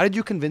 How did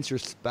you convince your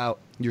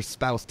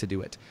spouse to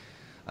do it?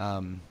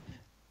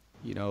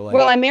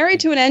 Well, I'm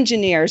married to an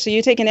engineer, so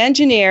you take an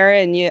engineer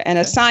and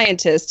a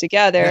scientist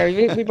together.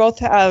 we both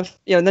have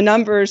the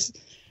numbers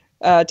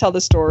tell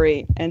the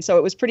story, and so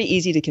it was pretty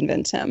easy to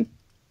convince him.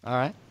 All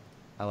right,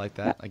 I like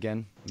that.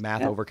 Again,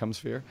 math overcomes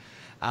fear.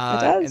 It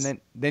does. And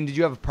then did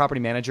you have a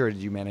property manager, or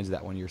did you manage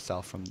that one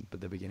yourself from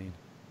the beginning?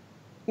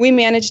 We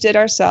managed it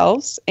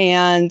ourselves,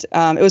 and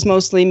it was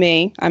mostly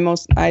me. I'm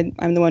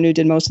the one who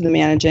did most of the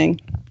managing.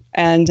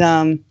 And,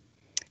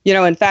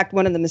 in fact,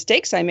 one of the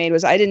mistakes I made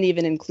was I didn't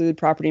even include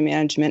property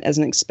management as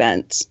an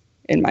expense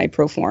in my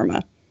pro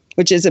forma,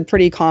 which is a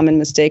pretty common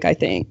mistake, I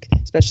think,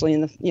 especially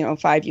in the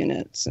 5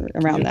 units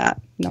around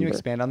that number. Can you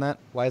expand on that?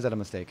 Why is that a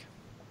mistake?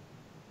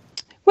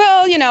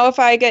 Well, if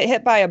I get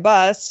hit by a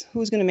bus,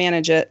 who's going to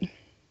manage it?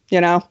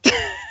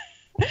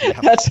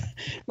 That's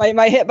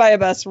my hit by a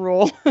bus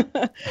rule.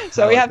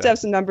 So we have to have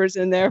some numbers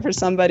in there for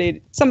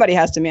somebody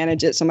has to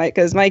manage it.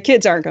 Because my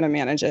kids aren't going to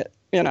manage it,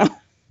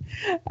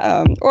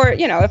 or,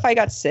 if I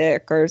got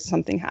sick or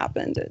something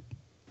happened,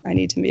 I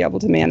need to be able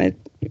to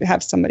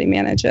have somebody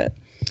manage it.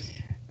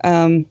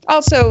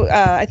 Also,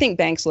 I think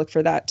banks look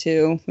for that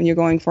too. When you're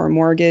going for a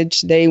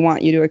mortgage, they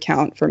want you to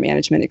account for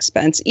management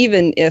expense,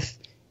 even if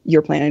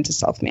you're planning to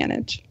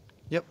self-manage.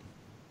 Yep.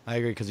 I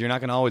agree. Because you're not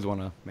going to always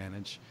want to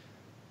manage.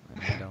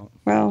 I don't.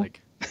 Well,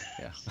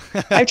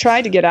 I've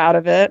tried to get out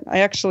of it. I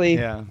actually,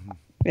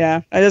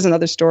 that is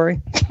another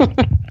story.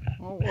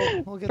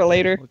 We'll get for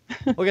later.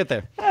 We'll get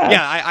there.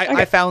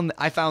 I found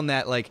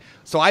that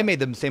so I made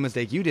the same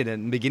mistake you did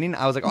in the beginning.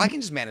 I was like, I can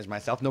just manage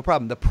myself, no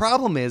problem. The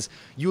problem is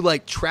you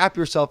trap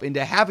yourself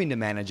into having to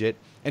manage it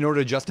in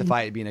order to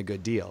justify it being a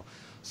good deal.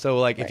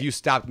 So if you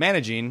stopped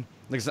managing,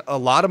 a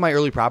lot of my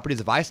early properties,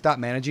 if I stop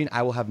managing,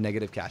 I will have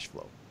negative cash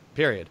flow,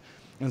 period.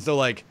 And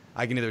so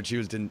I can either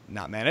choose to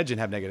not manage and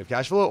have negative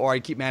cash flow, or I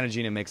keep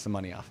managing and make some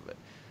money off of it.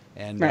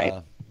 And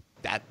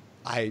that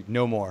I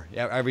no more.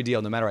 Every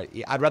deal, no matter what.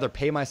 I'd rather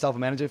pay myself a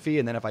management fee,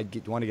 and then if I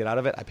want to get out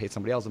of it, I pay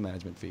somebody else a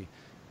management fee.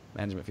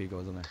 Management fee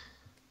goes in there.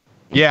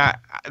 Yeah,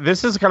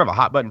 this is kind of a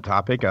hot button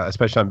topic,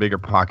 especially on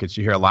BiggerPockets.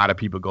 You hear a lot of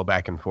people go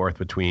back and forth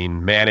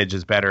between manage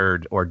is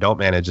better or don't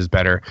manage is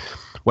better.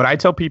 What I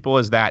tell people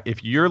is that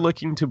if you're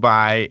looking to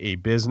buy a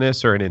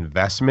business or an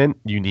investment,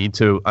 you need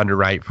to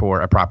underwrite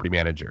for a property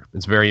manager.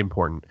 It's very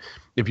important.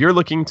 If you're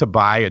looking to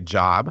buy a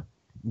job,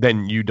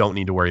 then you don't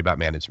need to worry about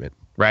management,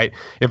 right?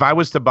 If I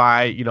was to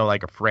buy,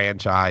 a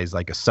franchise,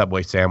 like a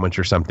Subway sandwich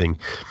or something,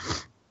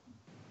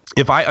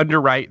 if I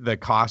underwrite the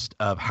cost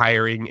of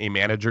hiring a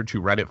manager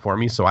to run it for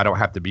me so I don't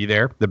have to be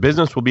there, the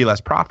business will be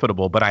less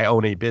profitable, but I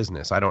own a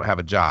business. I don't have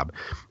a job.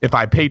 If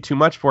I pay too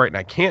much for it and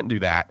I can't do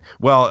that,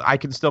 well, I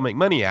can still make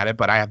money at it,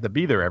 but I have to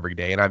be there every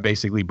day, and I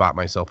basically bought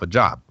myself a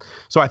job.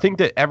 So I think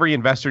that every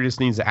investor just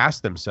needs to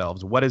ask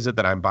themselves, what is it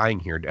that I'm buying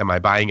here? Am I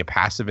buying a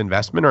passive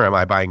investment, or am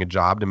I buying a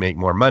job to make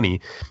more money?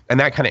 And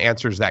that kind of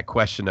answers that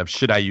question of,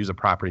 should I use a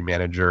property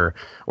manager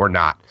or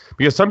not?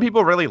 Because some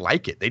people really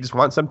like it. They just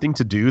want something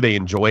to do. They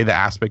enjoy the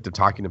aspect of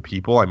talking to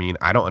people. I mean,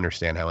 I don't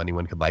understand how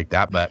anyone could like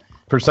that, but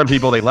for some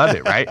people, they love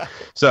it, right?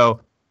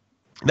 So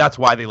that's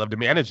why they love to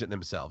manage it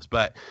themselves.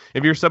 But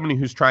if you're somebody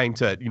who's trying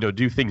to,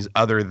 do things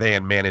other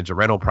than manage a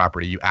rental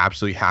property, you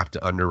absolutely have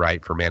to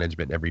underwrite for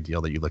management in every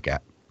deal that you look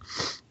at.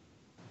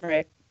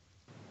 Right.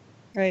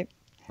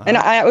 And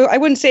I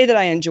wouldn't say that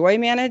I enjoy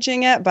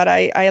managing it, but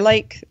I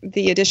like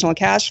the additional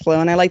cash flow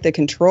and I like the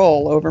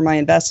control over my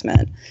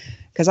investment,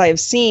 because I have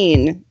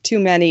seen too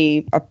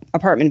many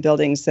apartment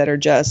buildings that are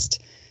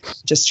just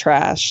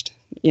trashed,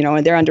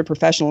 and they're under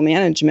professional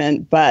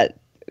management, but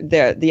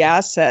the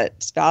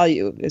asset's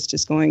value is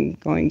just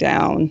going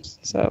down.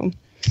 So.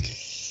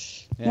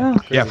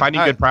 Yeah,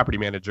 finding good property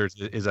managers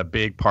is a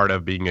big part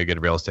of being a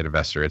good real estate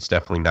investor. It's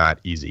definitely not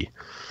easy.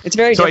 It's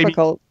very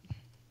difficult.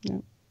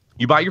 Amy,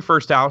 you bought your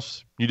first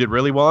house. You did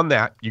really well on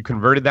that. You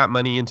converted that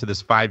money into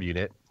this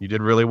 5-unit. You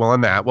did really well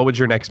on that. What was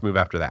your next move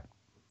after that?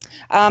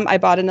 I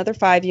bought another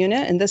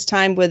 5-unit, and this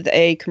time with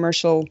a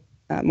commercial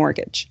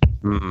mortgage.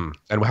 Mm-hmm.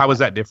 And how was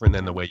that different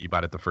than the way you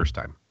bought it the first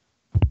time?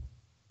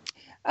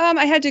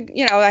 I had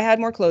to, I had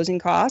more closing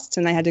costs,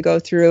 and I had to go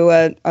through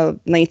a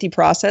lengthy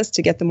process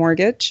to get the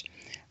mortgage.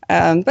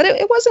 But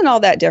it wasn't all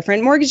that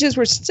different. Mortgages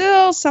were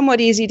still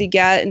somewhat easy to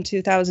get in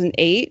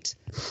 2008.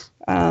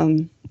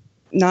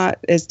 Not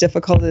as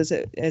difficult as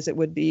it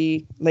would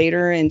be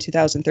later in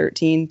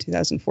 2013,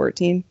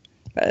 2014.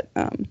 But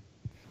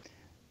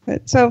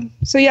so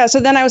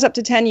then I was up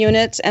to 10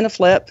 units and a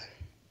flip.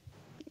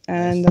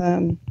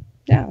 And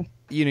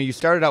you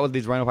started out with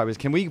these rental properties.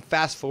 Can we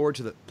fast forward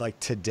to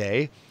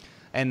today,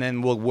 and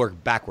then we'll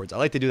work backwards? I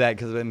like to do that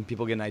because then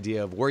people get an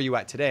idea of where you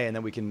at today, and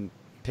then we can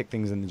pick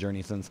things in the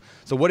journey since.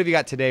 So what have you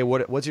got today?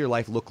 What's your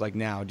life look like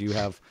now? Do you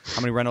have,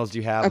 how many rentals do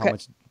you have? Okay. How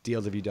much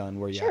deals have you done?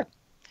 Where are you at?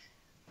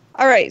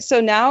 All right.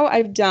 So now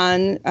I've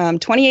done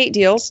 28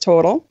 deals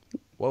total.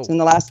 Whoa. In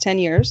the last 10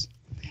 years.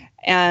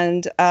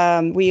 And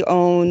we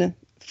own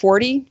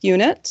 40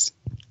 units,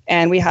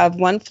 and we have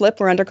one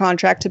flip we're under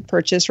contract to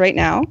purchase right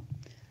now.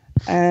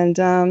 And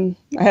I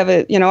have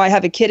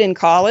a kid in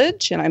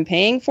college, and I'm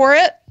paying for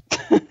it.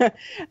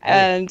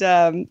 And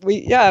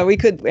we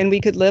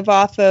could live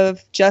off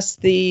of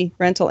just the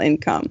rental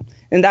income.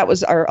 And that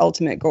was our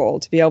ultimate goal,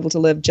 to be able to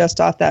live just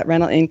off that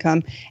rental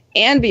income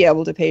and be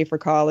able to pay for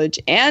college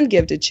and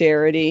give to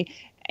charity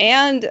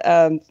and,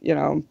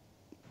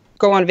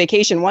 go on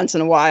vacation once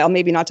in a while,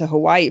 maybe not to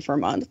Hawaii for a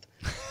month,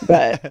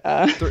 but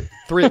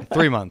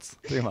 3 months.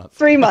 3 months.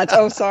 3 months.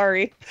 Oh,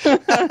 sorry.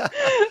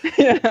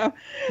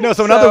 No.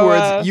 So in other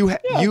words,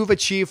 you've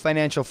achieved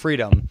financial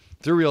freedom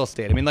through real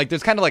estate. I mean,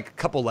 there's kind of a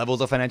couple levels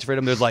of financial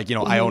freedom. There's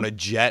I own a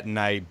jet and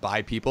I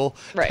buy people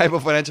type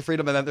of financial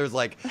freedom. And then there's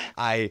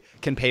I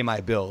can pay my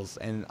bills.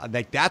 And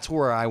that's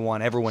where I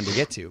want everyone to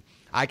get to.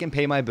 I can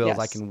pay my bills. Yes.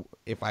 I can,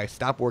 if I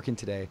stop working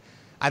today.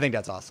 I think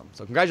that's awesome.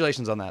 So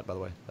congratulations on that, by the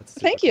way.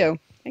 Thank you.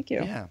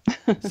 Yeah.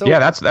 So,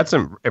 that's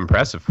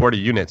impressive. 40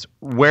 units.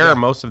 Where are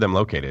most of them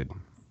located?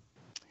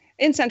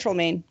 In Central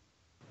Maine.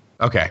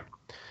 Okay.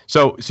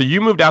 So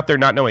you moved out there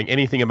not knowing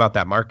anything about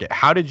that market.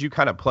 How did you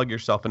kind of plug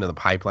yourself into the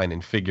pipeline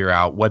and figure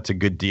out what's a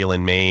good deal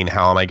in Maine?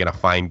 How am I going to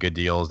find good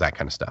deals? That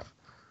kind of stuff.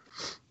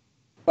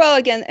 Well,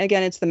 again,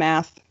 it's the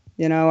math.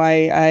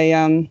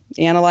 I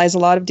analyze a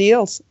lot of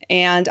deals,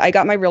 and I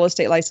got my real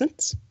estate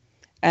license,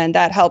 and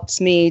that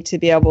helps me to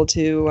be able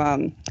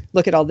to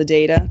look at all the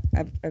data.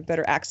 I have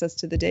better access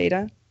to the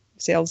data,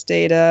 sales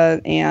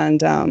data,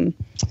 and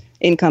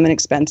income and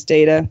expense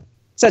data,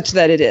 such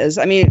that it is.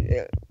 I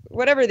mean,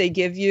 whatever they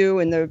give you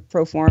in the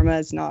pro forma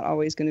is not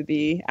always going to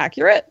be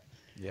accurate.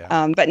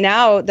 Yeah. But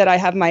now that I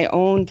have my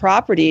own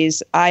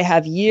properties, I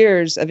have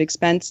years of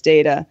expense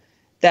data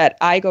that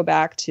I go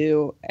back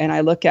to and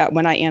I look at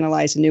when I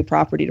analyze a new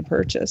property to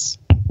purchase.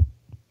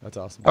 That's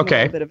awesome. Okay.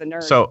 I'm a little bit of a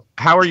nerd. So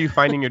how are you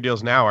finding your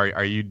deals now?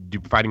 Are you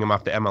finding them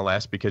off the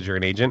MLS because you're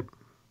an agent?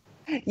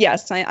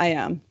 Yes, I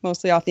am.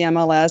 Mostly off the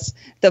MLS.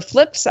 The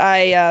flips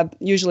I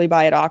usually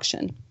buy at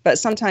auction, but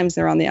sometimes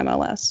they're on the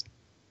MLS.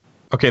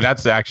 Okay,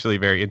 that's actually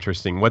very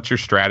interesting. What's your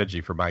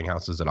strategy for buying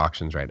houses at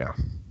auctions right now?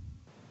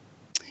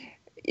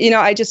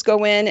 I just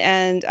go in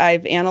and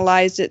I've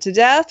analyzed it to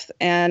death,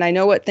 and I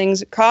know what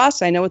things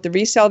cost. I know what the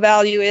resale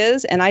value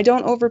is, and I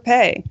don't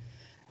overpay.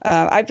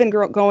 I've been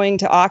going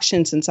to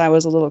auctions since I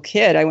was a little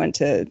kid. I went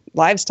to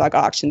livestock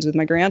auctions with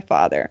my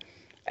grandfather,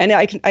 and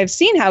I've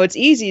seen how it's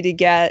easy to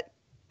get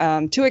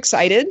too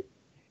excited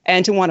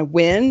and to want to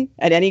win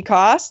at any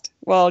cost.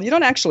 Well, you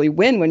don't actually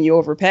win when you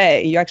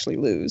overpay. You actually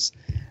lose.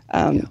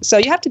 So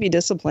you have to be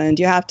disciplined.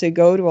 You have to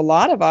go to a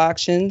lot of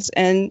auctions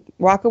and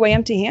walk away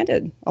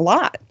empty-handed a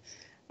lot.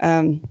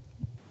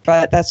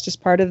 But that's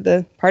just part of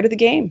the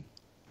game.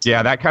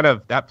 Yeah,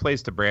 that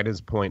plays to Brandon's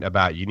point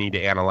about you need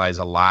to analyze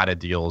a lot of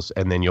deals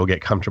and then you'll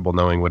get comfortable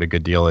knowing what a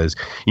good deal is.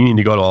 You need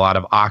to go to a lot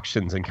of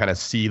auctions and kind of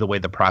see the way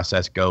the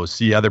process goes,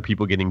 see other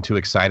people getting too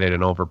excited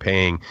and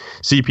overpaying,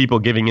 see people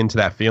giving into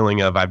that feeling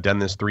of I've done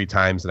this 3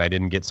 times and I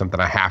didn't get something,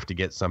 I have to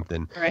get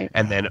something, right.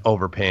 And then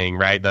overpaying,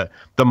 right?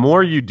 The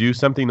more you do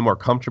something, the more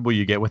comfortable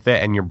you get with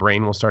it, and your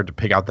brain will start to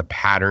pick out the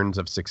patterns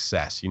of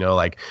success.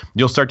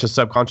 You'll start to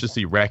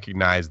subconsciously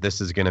recognize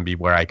this is going to be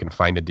where I can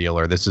find a deal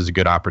or this is a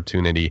good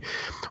opportunity.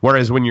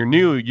 Whereas when you're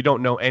new, you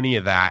don't know any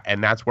of that,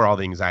 and that's where all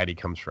the anxiety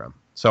comes from.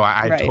 So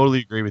I totally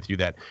agree with you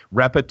that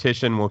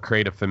repetition will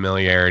create a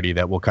familiarity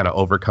that will kind of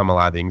overcome a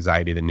lot of the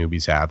anxiety that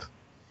newbies have.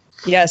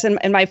 Yes, and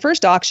my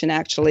first auction,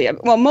 actually,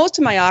 well, most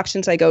of my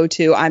auctions I go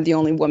to, I'm the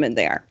only woman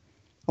there.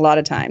 a lot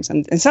of times.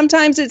 And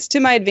sometimes it's to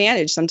my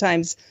advantage.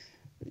 Sometimes,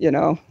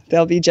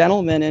 they'll be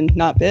gentlemen and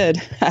not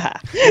bid.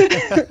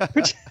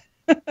 Which,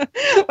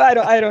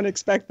 I don't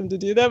expect them to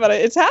do that, but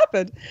it's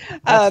happened.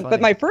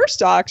 But my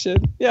first auction,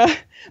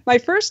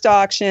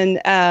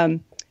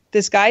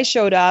 this guy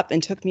showed up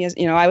and took me as,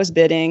 I was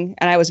bidding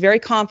and I was very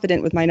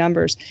confident with my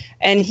numbers.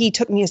 And he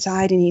took me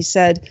aside and he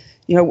said,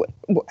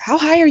 how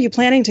high are you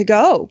planning to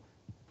go?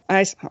 And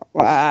I said,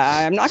 well,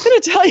 I'm not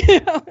going to tell you.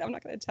 I'm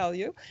not going to tell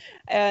you.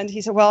 And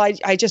he said, well,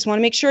 I just want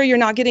to make sure you're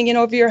not getting in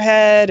over your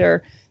head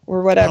or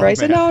whatever. I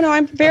said, no,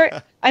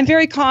 I'm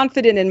very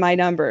confident in my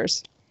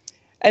numbers.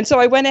 And so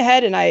I went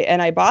ahead and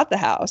I bought the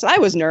house. I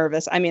was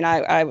nervous. I mean,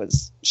 I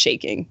was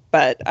shaking,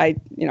 but I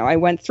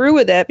went through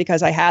with it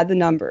because I had the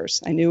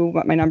numbers. I knew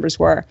what my numbers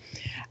were.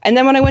 And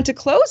then when I went to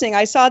closing,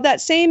 I saw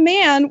that same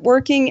man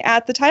working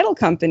at the title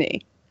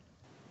company.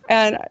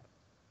 And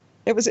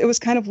it was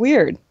kind of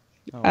weird.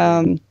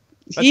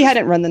 He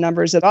hadn't run the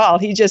numbers at all.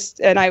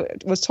 And I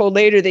was told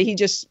later that he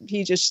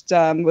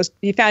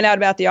found out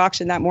about the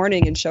auction that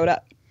morning and showed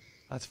up.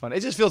 That's funny. It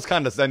just feels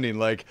condescending,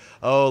 like,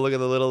 oh, look at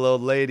the little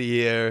old lady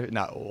here.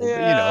 Not old,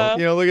 yeah.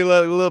 Look at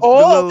the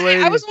little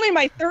lady. I was only in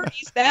my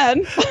 30s then.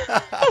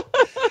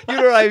 You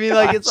know what I mean?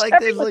 Like, it's like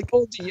there's like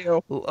old to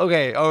you.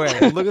 Okay.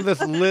 Look at this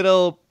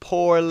little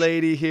poor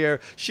lady here.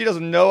 She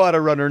doesn't know how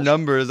to run her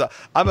numbers.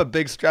 I'm a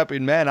big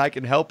strapping man. I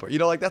can help her. It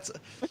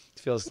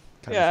feels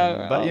kind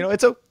of funny.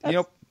 But it's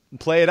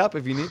play it up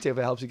if you need to, if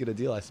it helps you get a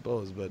deal, I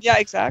suppose. But yeah,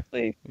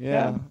 exactly.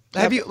 Yeah.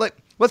 Have you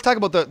let's talk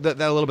about that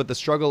a little bit, the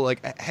struggle.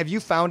 Like, have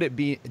you found it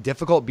be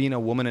difficult being a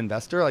woman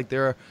investor? Like,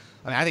 I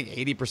think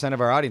 80%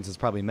 of our audience is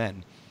probably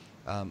men.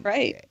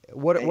 Right.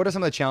 What are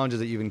some of the challenges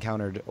that you've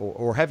encountered,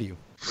 or have you?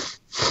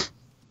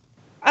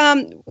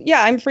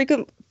 Yeah, I'm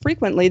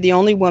frequently the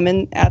only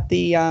woman at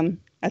the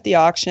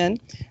auction.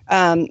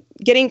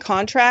 Getting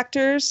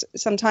contractors,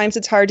 sometimes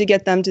it's hard to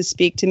get them to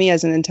speak to me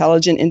as an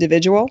intelligent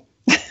individual.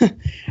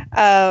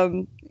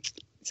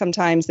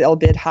 Sometimes they'll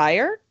bid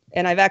higher,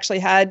 and I've actually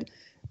had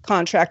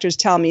contractors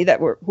tell me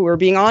who are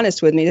being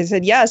honest with me. They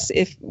said, yes,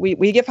 if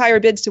we give higher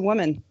bids to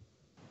women,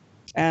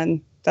 and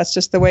that's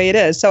just the way it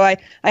is. So I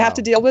have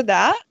to deal with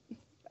that.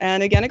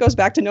 And again, it goes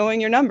back to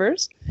knowing your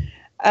numbers.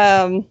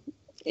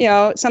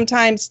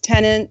 Sometimes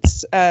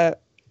tenants,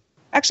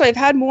 actually, I've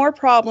had more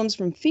problems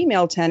from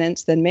female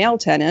tenants than male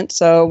tenants.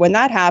 So when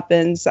that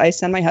happens, I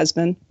send my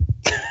husband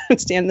and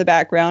stand in the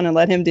background and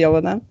let him deal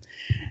with them.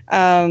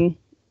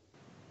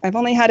 I've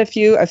only had a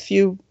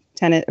few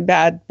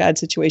bad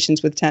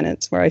situations with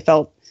tenants where I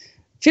felt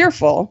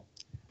fearful,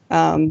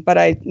 but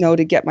I know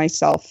to get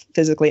myself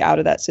physically out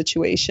of that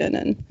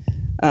situation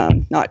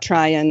and not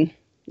try and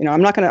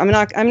I'm not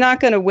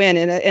gonna win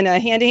in a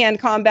hand-to-hand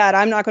combat.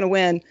 I'm not gonna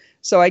win,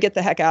 so I get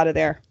the heck out of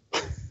there.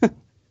 Does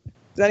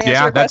that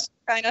answer your question?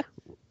 Kind of.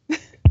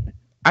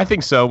 I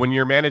think so. When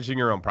you're managing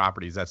your own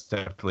properties, that's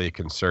definitely a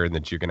concern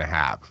that you're going to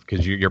have,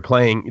 because you're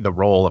playing the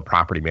role of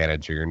property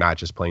manager. You're not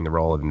just playing the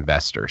role of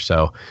investor.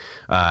 So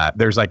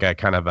there's like a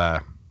kind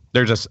of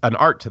there's an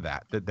art to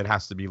that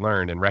has to be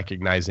learned, and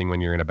recognizing when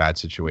you're in a bad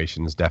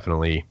situation is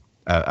definitely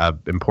a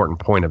important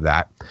point of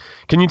that.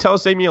 Can you tell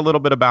us, Amy, a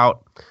little bit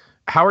about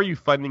how are you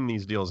funding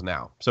these deals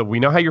now? So we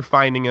know how you're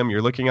finding them.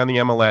 You're looking on the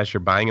MLS.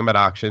 You're buying them at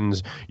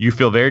auctions. You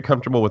feel very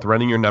comfortable with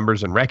running your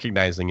numbers and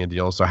recognizing a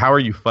deal. So how are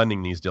you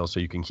funding these deals so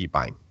you can keep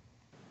buying?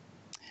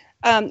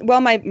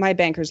 Well, my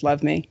bankers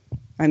love me.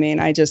 I mean,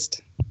 I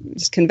just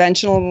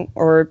conventional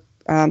or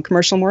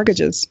commercial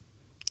mortgages.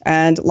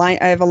 And I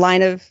have a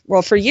line of,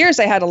 for years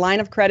I had a line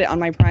of credit on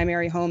my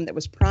primary home that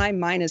was prime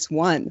minus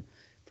 1%.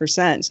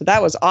 So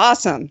that was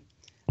awesome.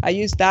 I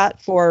used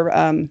that for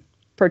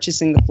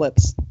purchasing the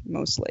flips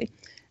mostly.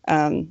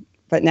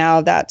 But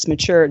now that's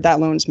matured. That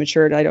loan's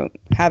matured. I don't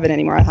have it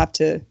anymore. I'll have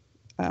to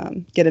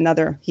get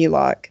another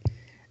HELOC.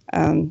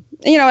 And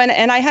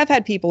I have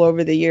had people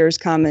over the years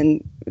come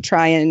and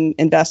try and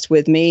invest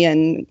with me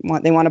and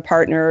they want a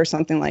partner or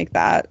something like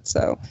that.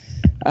 So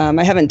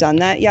I haven't done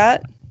that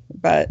yet.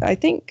 But I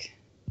think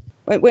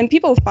when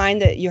people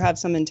find that you have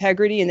some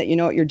integrity and that you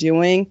know what you're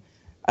doing,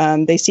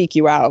 they seek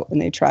you out and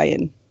they try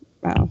and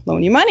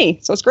loan you money.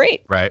 So it's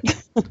great. Right.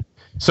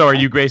 So are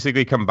you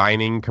basically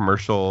combining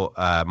commercial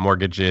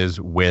mortgages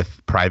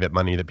with private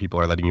money that people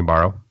are letting you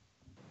borrow?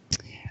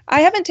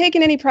 I haven't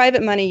taken any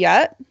private money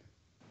yet,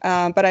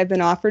 but I've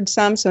been offered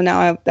some. So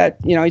now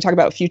you talk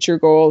about future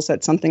goals.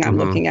 That's something I'm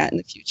looking at in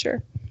the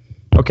future.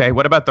 Okay.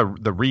 What about the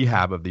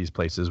rehab of these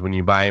places when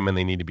you buy them and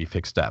they need to be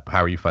fixed up?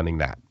 How are you funding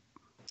that?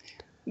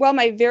 Well,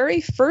 my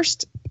very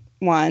first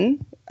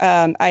one,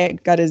 I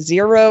got a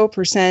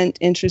 0%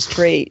 interest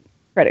rate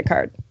credit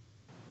card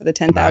with a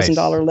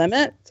 $10,000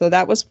 limit. So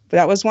that was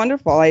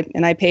wonderful.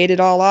 I paid it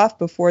all off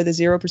before the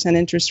 0%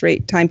 interest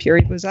rate time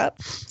period was up.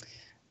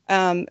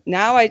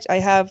 Now I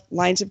have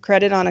lines of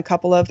credit on a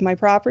couple of my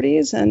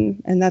properties,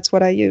 and that's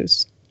what I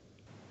use.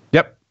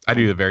 Yep, I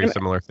do a very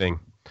similar thing.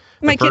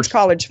 My kids'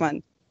 college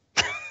fund.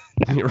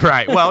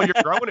 Right. Well, you're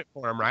growing it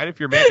for them, right? If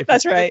you're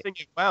that's right.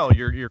 It well,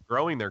 you're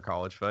growing their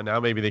college fund. Now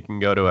maybe they can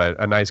go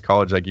to a nice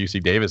college like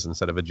UC Davis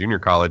instead of a junior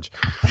college.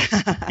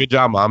 Good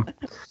job, Mom.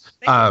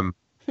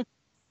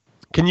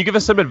 Can you give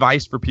us some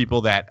advice for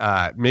people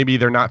that maybe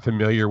they're not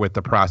familiar with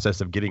the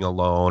process of getting a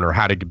loan or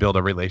how to build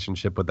a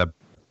relationship with a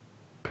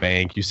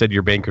bank? You said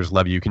your bankers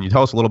love you. Can you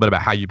tell us a little bit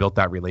about how you built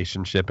that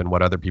relationship and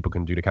what other people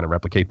can do to kind of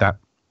replicate that?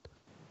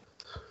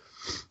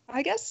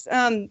 I guess,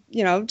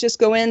 just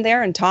go in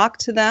there and talk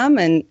to them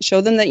and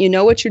show them that you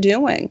know what you're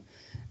doing.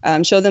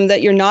 Show them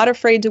that you're not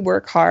afraid to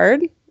work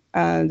hard,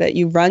 that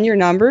you run your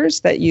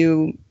numbers, that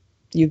you've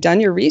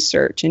done your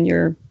research and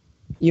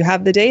you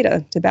have the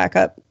data to back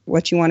up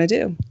what you want to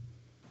do.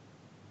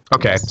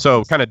 Okay,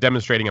 so kind of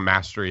demonstrating a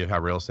mastery of how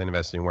real estate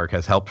investing work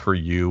has helped for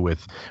you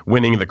with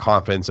winning the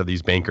confidence of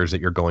these bankers that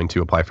you're going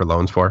to apply for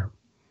loans for?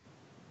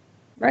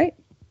 Right.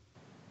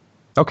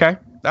 Okay,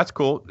 that's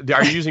cool.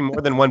 Are you using more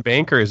than one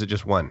bank or is it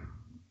just one?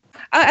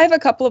 I have a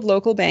couple of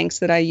local banks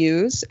that I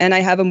use, and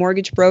I have a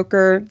mortgage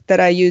broker that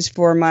I use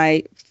for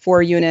my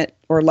 4-unit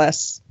or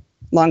less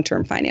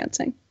long-term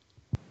financing.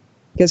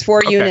 Because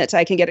 4 units,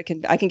 I can get a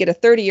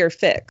 30-year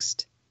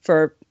fixed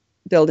for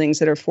buildings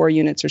that are 4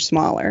 units or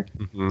smaller.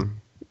 Mm-hmm.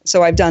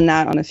 So I've done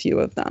that on a few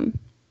of them.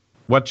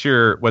 What's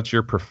your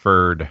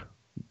preferred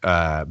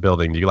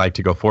building? Do you like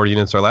to go 4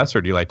 units or less,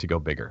 or do you like to go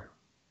bigger?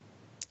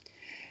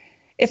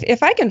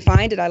 If I can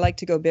find it, I like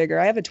to go bigger.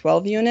 I have a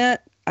 12-unit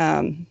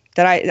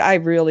that I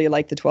really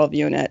like the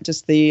 12-unit.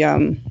 Just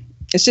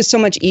it's just so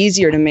much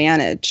easier to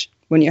manage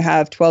when you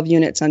have 12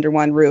 units under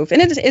one roof, and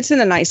it's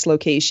in a nice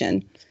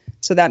location,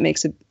 so that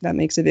makes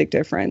a big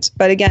difference.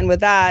 But again,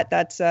 with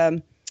that's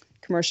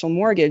commercial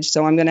mortgage,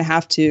 so I'm going to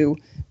have to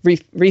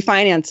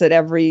refinance it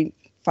every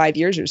 5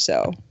 years or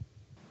so.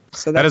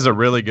 So that is a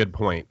really good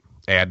point.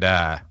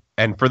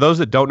 And for those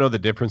that don't know the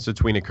difference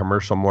between a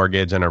commercial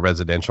mortgage and a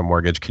residential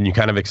mortgage, can you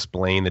kind of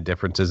explain the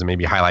differences and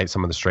maybe highlight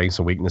some of the strengths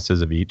and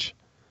weaknesses of each?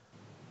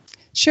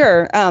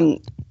 Sure.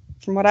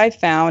 From what I've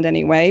found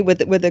anyway, with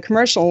the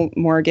commercial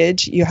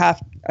mortgage, you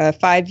have a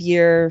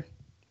 5-year.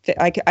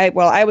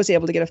 I was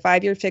able to get a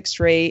 5-year fixed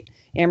rate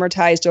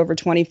amortized over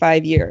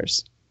 25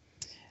 years.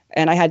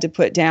 And I had to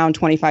put down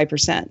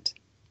 25%.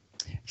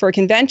 For a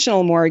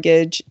conventional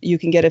mortgage, you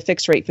can get a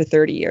fixed rate for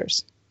 30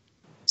 years.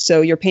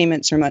 So your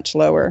payments are much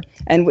lower.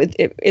 And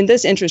in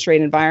this interest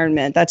rate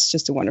environment, that's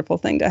just a wonderful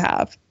thing to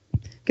have.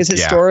 Because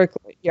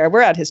historically,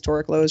 we're at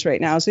historic lows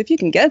right now. So if you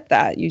can get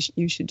that,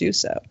 you should do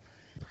so.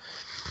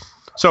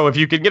 So if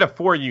you could get a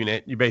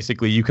 4-unit,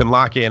 you can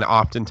lock in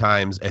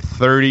oftentimes a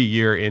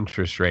 30-year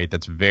interest rate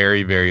that's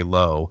very, very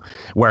low.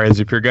 Whereas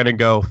if you're going to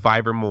go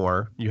 5 or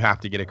more, you have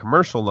to get a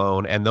commercial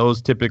loan, and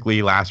those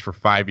typically last for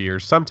 5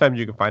 years. Sometimes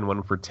you can find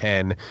one for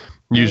 10.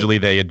 Usually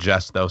they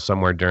adjust, though,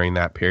 somewhere during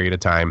that period of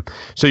time.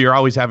 So you're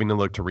always having to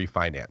look to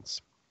refinance.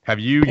 Have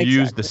you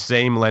used the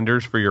same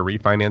lenders for your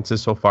refinances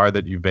so far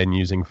that you've been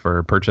using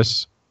for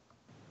purchase?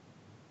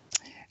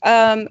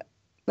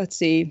 Let's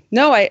see.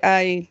 No,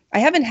 I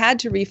haven't had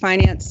to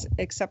refinance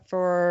except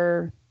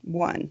for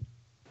one.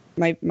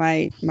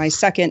 My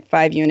second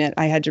 5-unit,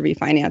 I had to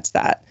refinance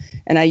that,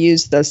 and I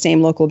used the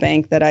same local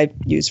bank that I've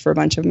used for a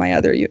bunch of my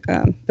other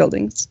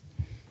buildings.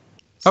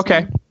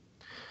 Okay.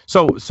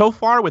 So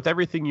far with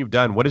everything you've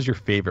done, what is your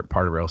favorite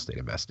part of real estate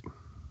investing?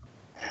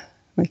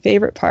 My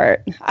favorite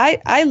part.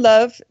 I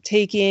love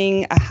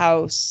taking a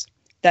house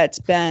that's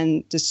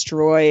been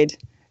destroyed,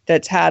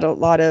 that's had a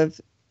lot of,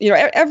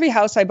 every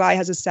house I buy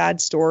has a sad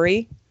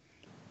story,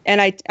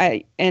 and I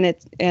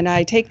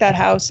take that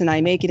house and I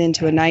make it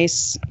into a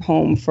nice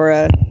home for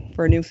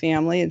a new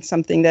family. It's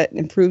something that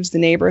improves the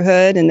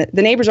neighborhood, and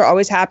the neighbors are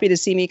always happy to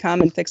see me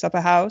come and fix up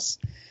a house,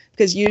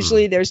 because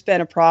usually there's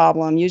been a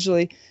problem.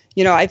 Usually,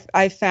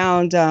 I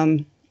found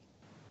a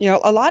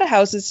lot of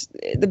houses,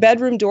 the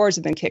bedroom doors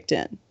have been kicked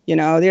in.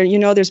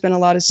 There's been a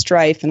lot of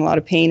strife and a lot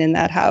of pain in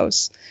that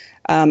house.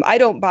 I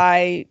don't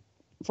buy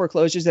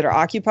foreclosures that are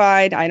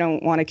occupied. I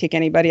don't want to kick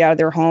anybody out of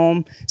their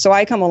home. So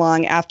I come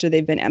along after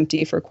they've been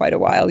empty for quite a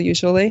while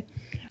usually.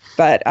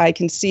 But I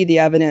can see the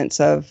evidence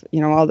of,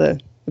 all the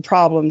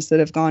problems that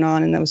have gone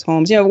on in those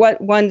homes.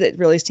 One that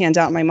really stands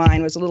out in my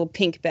mind was a little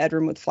pink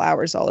bedroom with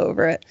flowers all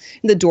over it.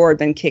 And the door had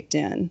been kicked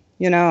in,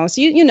 So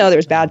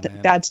there's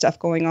bad stuff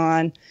going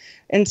on.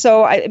 And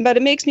so but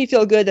it makes me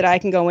feel good that I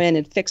can go in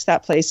and fix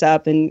that place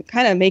up and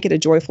kind of make it a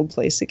joyful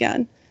place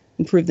again,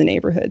 improve the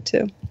neighborhood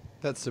too.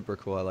 That's super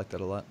cool. I like that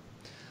a lot.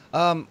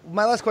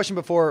 My last question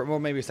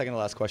maybe second to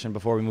last question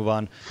before we move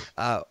on.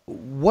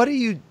 What do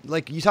you,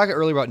 you talked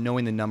earlier about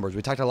knowing the numbers.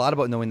 We talked a lot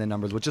about knowing the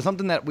numbers, which is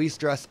something that we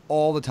stress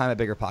all the time at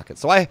BiggerPockets.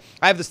 So I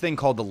have this thing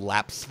called the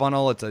LAPS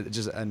funnel. It's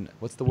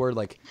what's the word,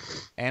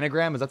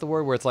 anagram? Is that the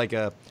word where it's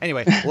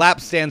anyway,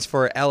 LAPS stands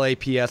for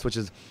LAPS, which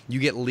is you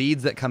get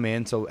leads that come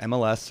in, so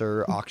MLS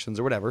or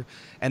auctions or whatever,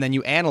 and then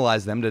you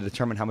analyze them to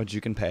determine how much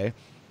you can pay.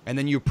 And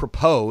then you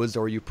propose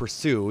or you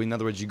pursue. In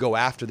other words, you go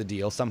after the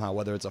deal somehow,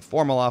 whether it's a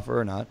formal offer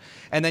or not.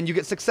 And then you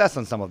get success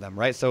on some of them,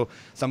 right? So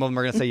some of them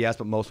are going to say yes,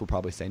 but most will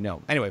probably say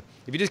no. Anyway,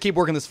 if you just keep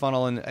working this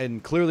funnel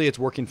and clearly it's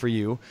working for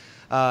you,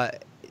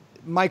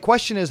 my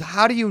question is,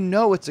 how do you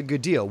know it's a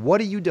good deal? What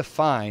do you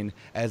define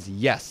as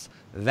yes,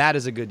 that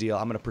is a good deal?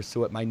 I'm going to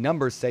pursue it. My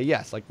numbers say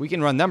yes. We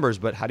can run numbers,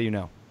 but how do you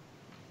know?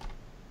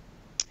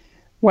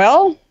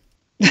 Well,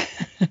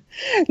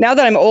 Now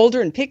that I'm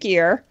older and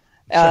pickier,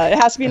 it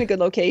has to be in a good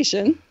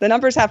location. The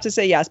numbers have to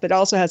say yes, but it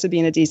also has to be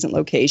in a decent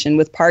location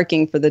with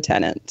parking for the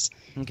tenants.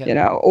 Okay.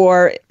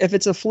 Or if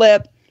it's a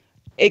flip,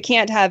 it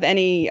can't have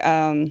any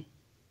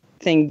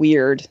thing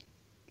weird,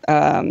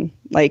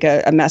 like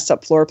a messed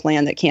up floor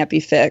plan that can't be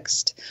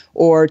fixed,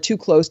 or too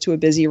close to a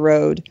busy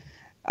road.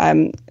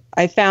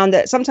 I found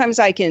that sometimes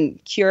I can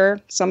cure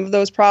some of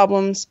those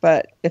problems,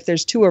 but if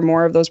there's 2 or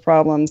more of those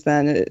problems,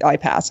 then I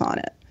pass on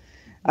it.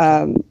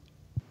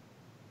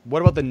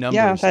 What about the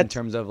numbers in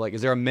terms of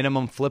is there a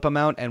minimum flip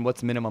amount, and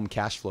what's minimum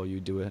cash flow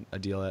you do a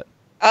deal at?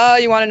 Oh,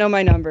 you want to know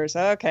my numbers?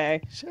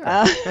 Okay. Sure.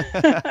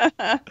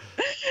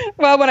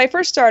 Well, when I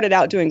first started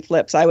out doing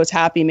flips, I was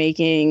happy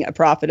making a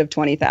profit of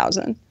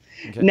 20,000.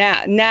 Okay.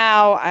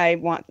 Now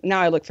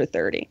I look for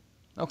 30.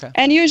 Okay.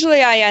 And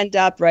usually I end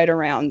up right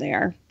around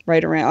there.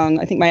 Right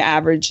around, I think my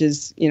average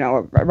is,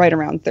 right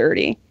around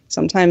 30.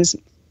 Sometimes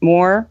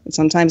more,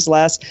 sometimes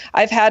less.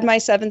 I've had my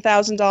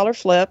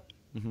 $7,000 flip,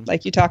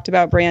 like you talked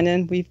about,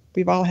 Brandon.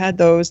 We've all had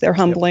those. They're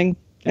humbling,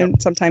 and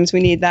sometimes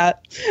we need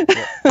that.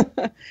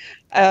 Yep.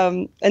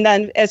 And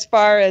then as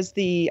far as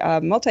the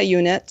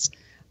multi-units,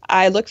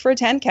 I look for a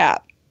 10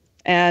 cap,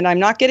 and I'm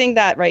not getting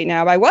that right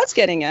now. I was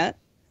getting it,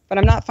 but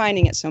I'm not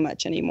finding it so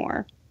much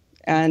anymore.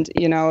 And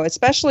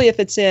especially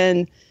if it's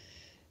in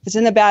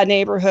a bad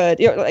neighborhood.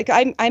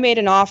 I made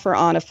an offer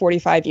on a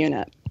 45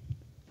 unit,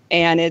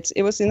 and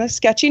it was in a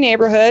sketchy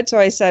neighborhood. So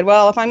I said,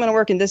 well, if I'm going to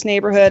work in this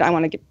neighborhood, I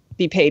want to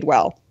be paid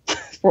well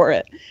for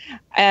it.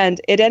 And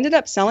it ended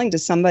up selling to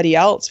somebody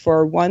else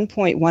for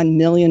 $1.1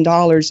 million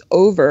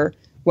over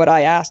what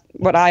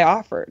I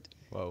offered.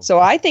 Whoa. So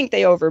I think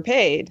they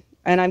overpaid,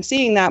 and I'm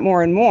seeing that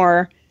more and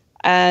more.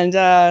 And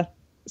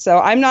so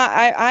I'm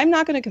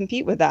not going to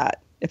compete with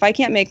that. If I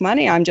can't make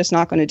money, I'm just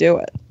not going to do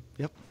it.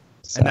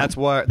 So. And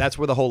that's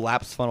where the whole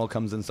lapse funnel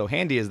comes in so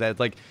handy, is that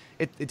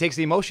it takes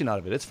the emotion out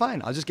of it. It's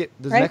fine. I'll just get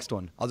the next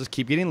one. I'll just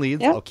keep getting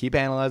leads. Yep. I'll keep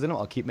analyzing them.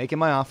 I'll keep making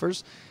my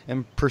offers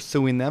and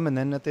pursuing them. And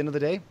then at the end of the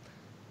day,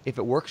 if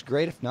it works,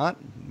 great. If not,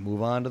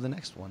 move on to the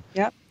next one.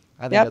 Yep.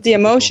 The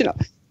emotional.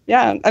 Cool.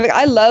 Yeah.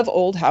 I love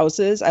old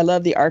houses. I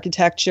love the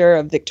architecture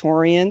of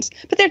Victorians,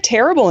 but they're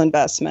terrible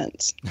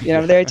investments.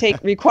 They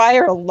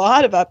require a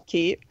lot of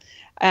upkeep.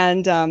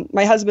 And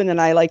my husband and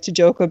I like to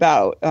joke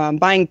about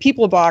buying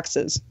people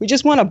boxes. We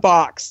just want a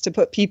box to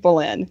put people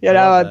in,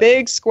 a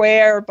big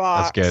square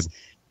box. That's good.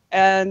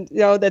 And,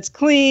 that's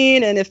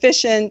clean and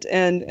efficient.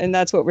 And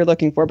that's what we're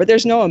looking for. But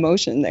there's no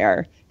emotion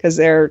there because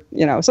they're,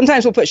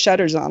 sometimes we'll put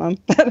shutters on them.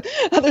 But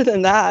other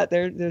than that,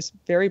 they're just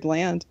very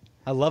bland.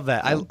 I love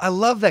that. I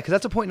love that because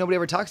that's a point nobody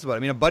ever talks about. I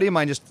mean, a buddy of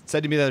mine just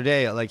said to me the other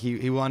day,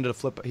 he wanted to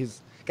flip.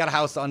 He's got a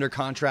house under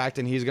contract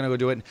and he's going to go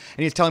do it. And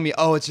he's telling me,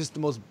 oh, it's just the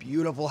most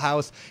beautiful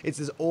house. It's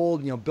this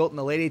old, built in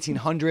the late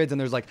 1800s.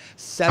 And there's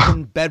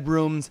 7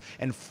 bedrooms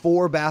and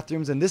 4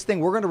 bathrooms. And this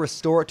thing, we're going to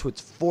restore it to its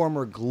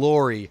former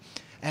glory.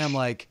 And I'm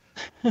like,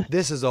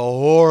 this is a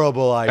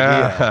horrible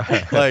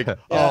idea.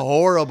 A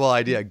horrible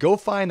idea. Go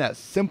find that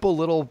simple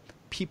little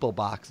people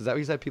box. Is that what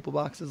you said? People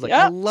boxes?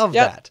 I love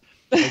that.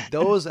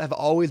 Those have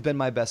always been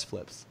my best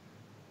flips.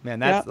 Man,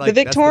 that's the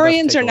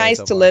Victorians are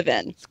nice to live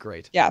in. It's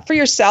great. Yeah, for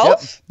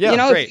yourself. Yep.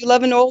 Yeah, if you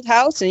love an old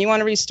house and you want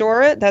to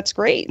restore it, that's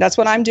great. That's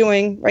what I'm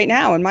doing right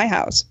now in my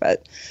house,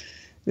 but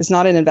it's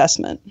not an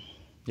investment.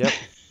 Yep.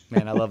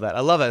 Man, I love that.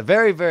 I love it.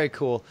 Very, very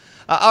cool.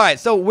 All right,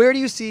 so where do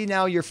you see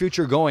now your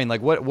future going?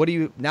 What do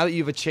you, now that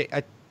you've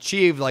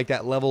achieved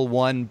that level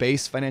 1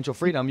 base financial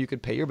freedom, you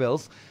could pay your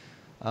bills.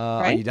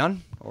 Are you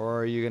done, or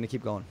are you going to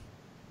keep going?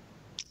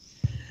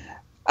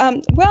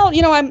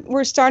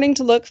 We're starting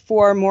to look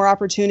for more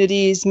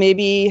opportunities,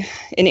 maybe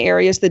in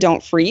areas that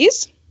don't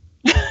freeze,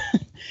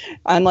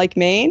 unlike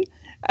Maine.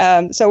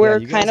 So we're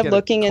kind of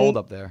looking cold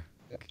up there.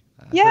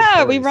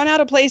 We run out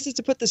of places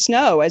to put the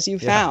snow, as you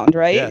found,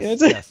 right?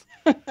 Yes.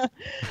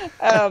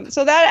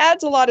 So that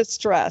adds a lot of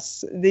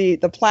stress. The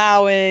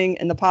plowing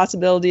and the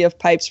possibility of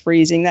pipes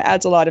freezing, that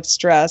adds a lot of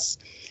stress.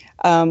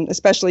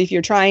 Especially if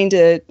you're trying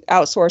to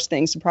outsource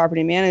things to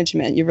property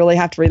management. You really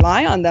have to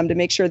rely on them to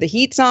make sure the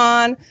heat's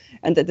on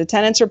and that the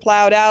tenants are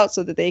plowed out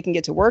so that they can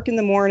get to work in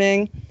the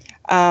morning.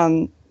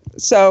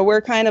 So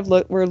we're kind of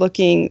we're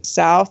looking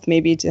south,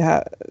 maybe to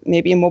have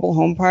maybe a mobile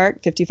home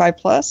park, 55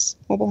 plus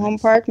mobile home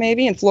park,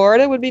 maybe in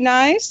Florida would be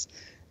nice,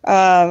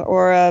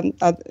 or a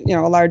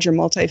larger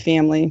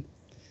multifamily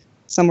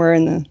somewhere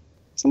in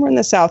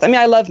the south. I mean,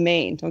 I love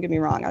Maine. Don't get me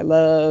wrong. I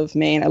love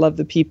Maine. I love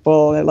the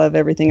people. I love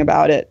everything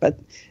about it. But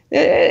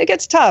it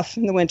gets tough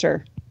in the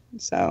winter.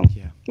 So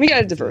we got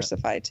to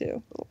diversify too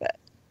a little bit.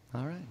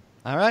 All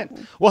right.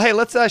 Well, hey,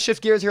 let's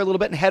shift gears here a little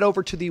bit and head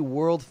over to the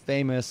world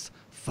famous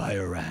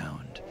fire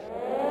round.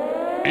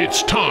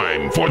 It's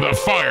time for the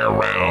fire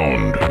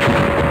round.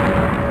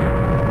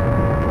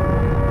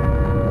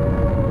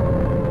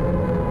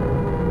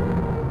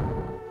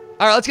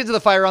 All right, let's get to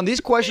the fire round.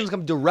 These questions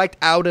come direct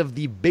out of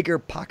the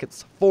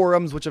BiggerPockets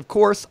forums, which, of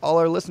course, all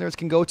our listeners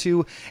can go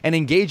to and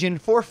engage in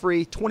for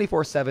free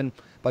 24/7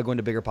 by going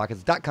to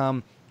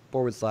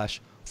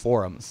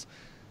BiggerPockets.com/forums.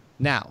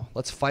 Now,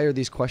 let's fire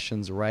these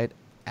questions right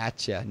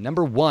at you.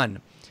 Number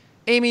 1,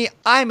 Amy,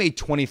 I'm a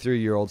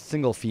 23-year-old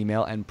single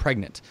female and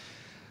pregnant.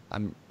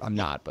 I'm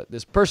not, but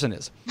this person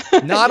is.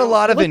 Not a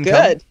lot of income.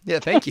 Good. Yeah,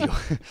 thank you.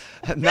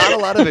 Not a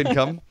lot of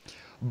income,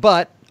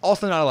 but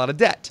also not a lot of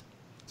debt.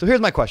 So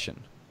here's my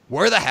question.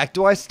 Where the heck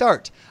do I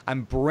start?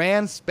 I'm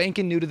brand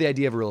spanking new to the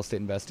idea of real estate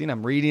investing.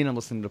 I'm reading, I'm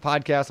listening to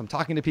podcasts, I'm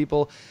talking to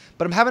people,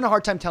 but I'm having a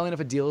hard time telling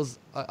if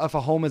if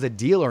a home is a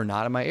deal or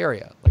not in my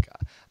area. Like,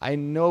 I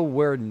know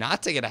where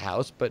not to get a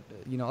house, but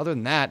other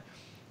than that,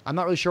 I'm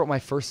not really sure what my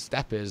first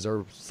step is,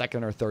 or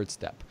second or third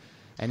step.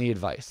 Any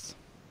advice?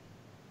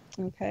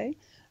 Okay.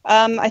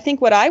 I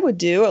think what I would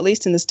do, at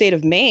least in the state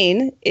of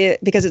Maine,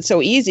 because it's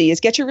so easy, is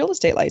get your real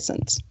estate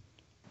license.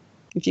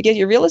 If you get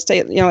your real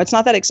estate, it's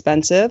not that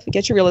expensive.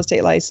 Get your real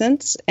estate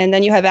license, and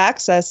then you have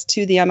access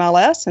to the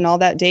MLS and all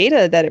that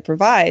data that it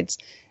provides,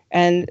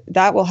 and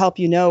that will help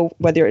you know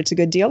whether it's a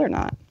good deal or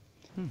not.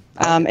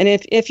 And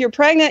if you're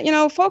pregnant,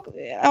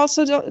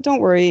 also don't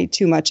worry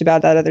too much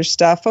about that other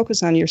stuff.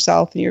 Focus on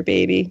yourself and your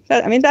baby.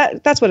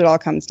 That's what it all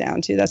comes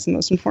down to. That's the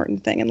most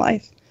important thing in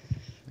life.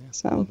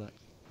 So,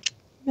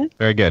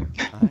 very good.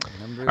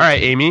 All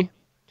right, Amy.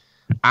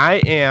 I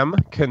am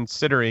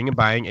considering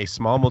buying a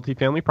small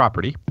multifamily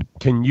property.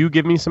 Can you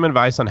give me some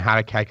advice on how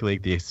to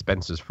calculate the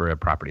expenses for a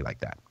property like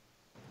that?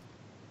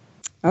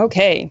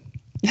 Okay.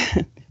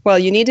 Well,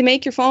 you need to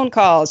make your phone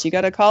calls. You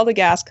got to call the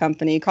gas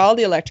company, call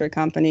the electric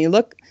company,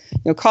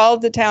 call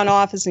the town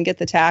office and get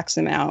the tax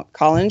amount,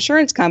 call an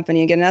insurance company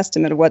and get an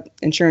estimate of what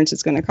insurance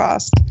is going to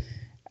cost.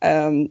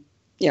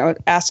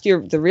 Ask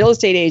the real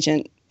estate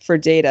agent for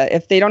data.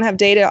 If they don't have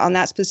data on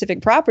that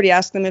specific property,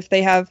 ask them if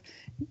they have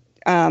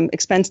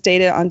expense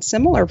data on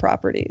similar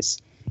properties,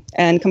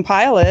 and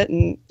compile it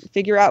and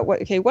figure out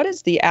what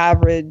is the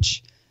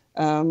average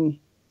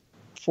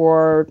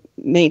for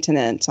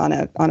maintenance on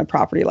a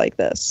property like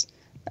this.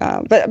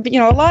 But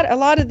a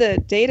lot of the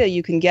data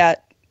you can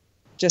get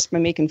just by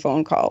making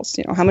phone calls.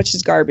 How much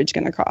is garbage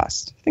going to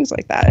cost? Things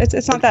like that.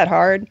 It's not that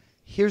hard.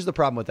 Here's the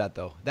problem with that,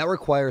 though. That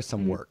requires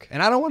some work,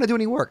 and I don't want to do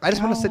any work. I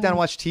just want to sit down and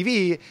watch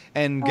TV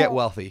and get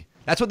wealthy.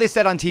 That's what they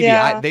said on TV.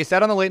 Yeah. They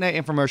said on the late night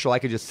infomercial I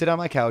could just sit on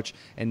my couch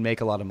and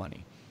make a lot of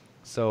money.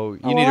 So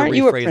you need to aren't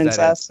you a rephrase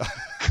princess? that.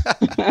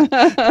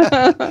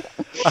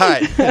 All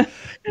right.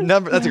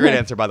 That's a great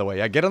answer, by the way.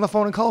 Yeah, get on the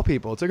phone and call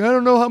people. It's like, I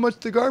don't know how much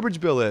the garbage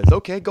bill is.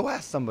 Okay, go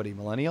ask somebody,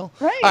 millennial.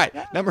 Right. All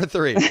right, number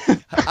 3.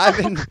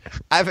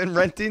 I've been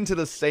renting to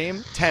the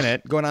same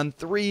tenant going on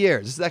 3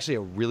 years. This is actually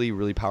a really,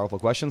 really powerful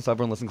question, so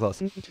everyone listen close,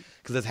 because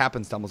this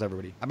happens to almost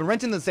everybody. I've been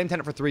renting to the same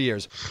tenant for 3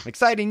 years.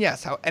 Exciting,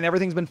 yes, and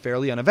everything's been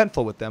fairly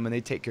uneventful with them, and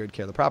they take good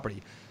care of the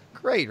property.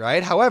 Great,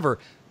 right? However,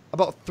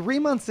 about 3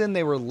 months in,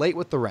 they were late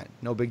with the rent.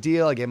 No big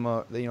deal. I gave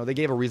them they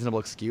gave a reasonable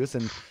excuse,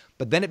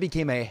 but then it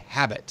became a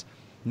habit.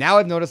 Now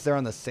I've noticed they're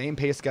on the same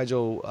pay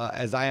schedule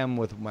as I am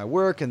with my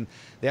work, and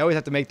they always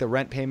have to make the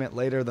rent payment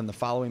later than the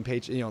following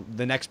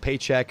the next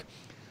paycheck.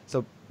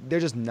 So they're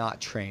just not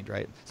trained,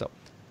 right? So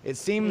it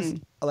seems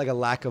like a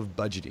lack of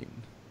budgeting,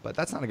 but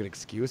that's not a good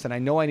excuse. And I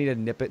know I need to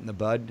nip it in the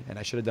bud, and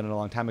I should have done it a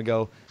long time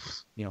ago.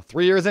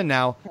 3 years in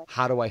now,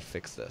 how do I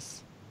fix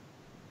this?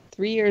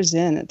 3 years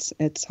in,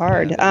 it's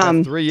hard.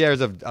 3 years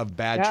of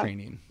bad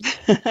training.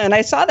 And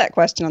I saw that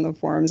question on the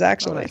forums,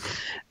 actually. Oh,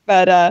 nice.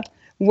 But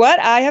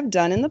what I have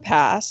done in the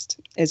past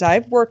is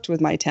I've worked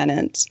with my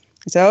tenants.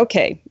 I said,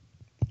 okay,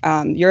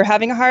 you're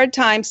having a hard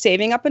time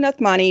saving up enough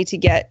money to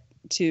get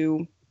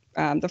to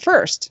the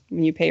first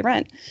when you pay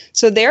rent.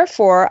 So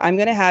therefore, I'm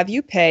going to have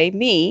you pay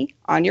me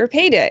on your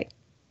payday.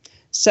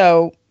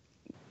 So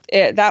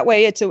that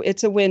way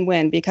it's a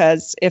win-win,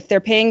 because if they're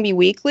paying me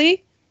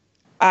weekly,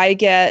 I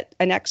get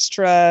an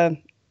extra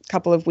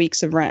couple of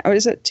weeks of rent. Or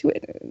is it 2?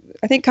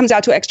 I think it comes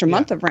out to an extra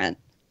month of rent.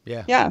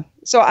 Yeah. Yeah.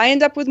 So I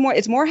end up with more.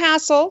 It's more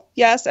hassle.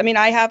 Yes. I mean,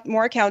 I have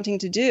more accounting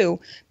to do,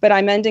 but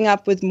I'm ending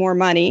up with more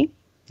money,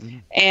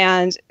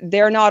 and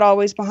they're not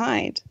always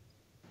behind.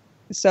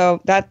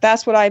 So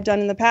that's what I've done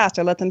in the past.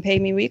 I let them pay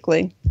me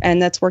weekly,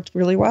 and that's worked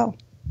really well.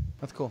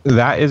 That's cool.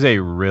 That is a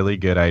really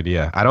good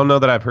idea. I don't know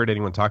that I've heard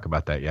anyone talk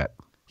about that yet.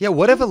 Yeah,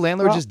 what if a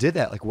landlord just did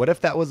that? Like, what if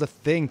that was a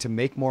thing to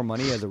make more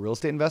money as a real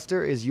estate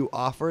investor, is you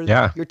offer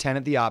your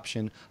tenant the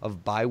option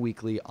of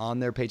biweekly on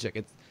their paycheck.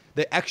 It's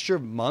the extra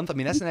month. I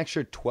mean, that's an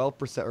extra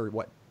 12% or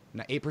what,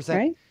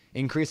 8%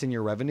 increase in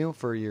your revenue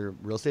for your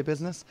real estate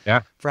business.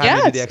 Yeah. For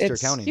having to do the extra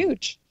it's accounting.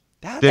 Huge.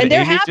 Did And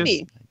they're Amy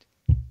happy.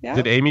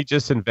 Did Amy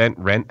just invent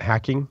rent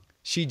hacking?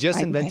 She just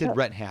invented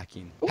rent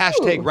hacking.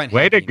 Hashtag rent hacking.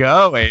 Way to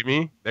go,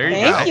 Amy. There you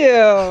go. Thank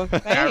you.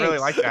 Yeah, I really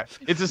like that.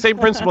 It's the same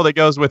principle that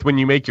goes with when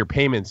you make your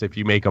payments. If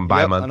you make them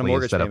bi-monthly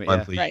instead of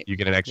monthly, you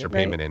get an extra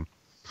payment in.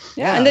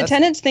 Yeah, and the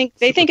tenants think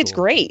it's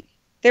great.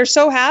 They're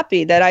so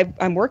happy that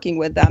I'm working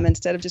with them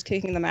instead of just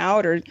kicking them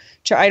out, or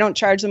I don't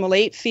charge them a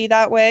late fee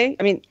that way.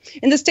 I mean,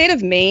 in the state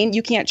of Maine,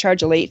 you can't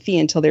charge a late fee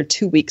until they're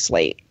 2 weeks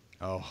late,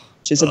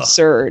 which is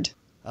absurd.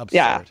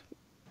 Yeah.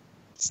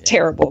 It's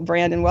terrible.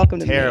 Brandon, welcome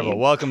to Maine. Terrible.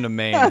 Welcome to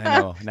Maine. I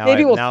know. Now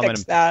Maybe we'll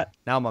fix that.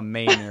 Now I'm a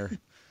Mainer.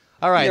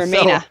 All right. You're a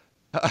Mainer.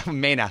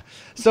 Maina.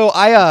 So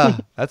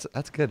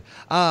that's good.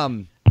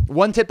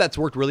 One tip that's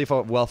worked really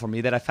well for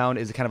me that I found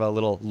is kind of a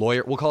little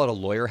lawyer. We'll call it a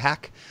lawyer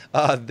hack.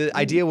 The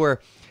idea where,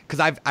 because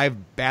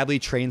I've badly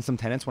trained some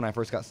tenants when I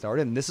first got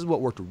started, and this is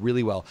what worked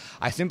really well.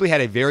 I simply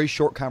had a very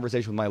short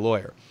conversation with my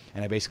lawyer,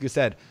 and I basically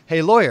said,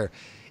 "Hey, lawyer,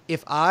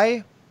 if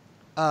I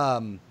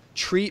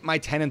treat my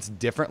tenants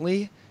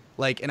differently,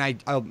 like, and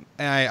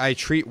I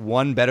treat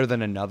one better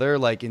than another,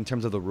 like in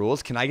terms of the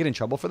rules, can I get in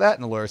trouble for that?"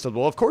 And the lawyer said,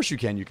 "Well, of course you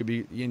can. You could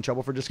be in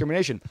trouble for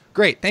discrimination."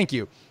 Great, thank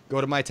you. Go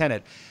to my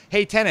tenant.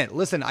 "Hey, tenant,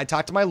 listen, I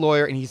talked to my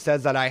lawyer, and he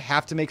says that I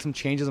have to make some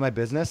changes in my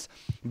business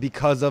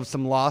because of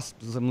some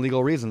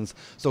legal reasons.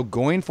 So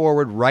going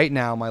forward right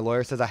now, my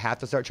lawyer says I have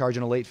to start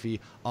charging a late fee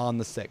on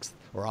the 6th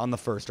or on the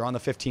 1st or on the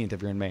 15th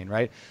if you're in Maine,"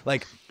 right?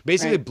 Like,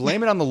 basically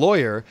blame it on the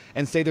lawyer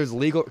and say there's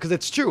legal, because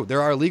it's true.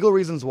 There are legal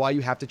reasons why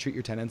you have to treat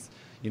your tenants,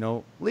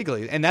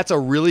 legally. And that's a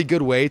really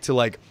good way to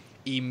like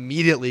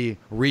immediately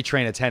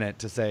retrain a tenant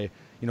to say,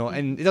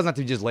 and it doesn't have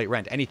to be just late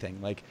rent, anything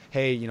like,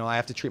 "Hey, I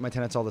have to treat my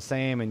tenants all the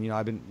same. And,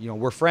 I've been,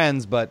 we're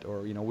friends, but,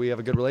 or, we have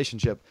a good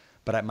relationship,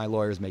 but my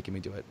lawyer's making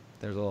me do it."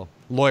 There's a little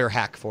lawyer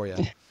hack for you.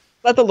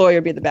 Let the lawyer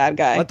be the bad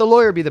guy. Let the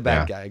lawyer be the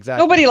bad guy.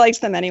 Exactly. Nobody likes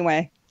them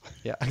anyway.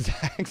 Yeah,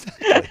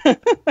 exactly.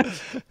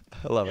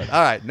 I love it.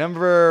 All right.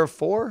 Number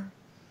 4.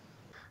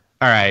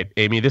 All right,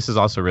 Amy, this is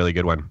also a really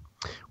good one.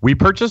 "We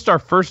purchased our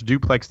first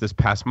duplex this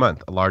past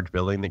month, a large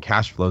building that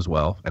cash flows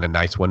well and a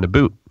nice one to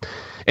boot.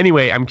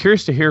 Anyway, I'm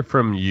curious to hear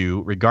from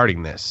you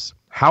regarding this.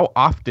 How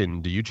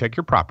often do you check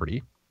your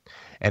property?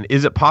 And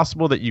is it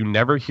possible that you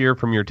never hear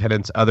from your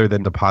tenants other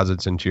than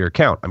deposits into your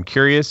account? I'm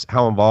curious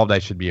how involved I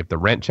should be if the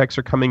rent checks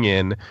are coming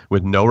in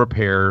with no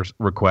repairs,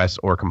 requests,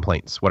 or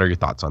complaints. What are your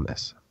thoughts on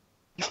this?"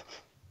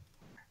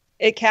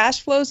 It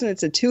cash flows and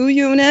it's a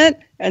 2-unit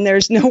and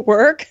there's no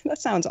work.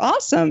 That sounds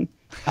awesome.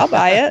 I'll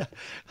buy it.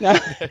 No.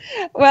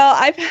 Well,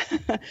 I've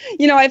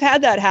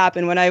had that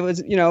happen when I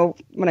was,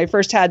 when I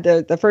first had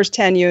the first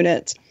 10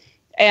 units,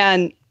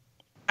 and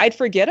I'd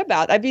forget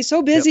about it. I'd be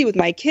so busy with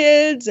my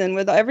kids and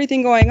with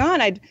everything going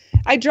on.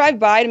 I'd drive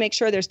by to make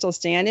sure they're still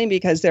standing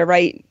because they're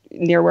right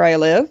near where I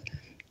live.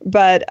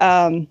 But,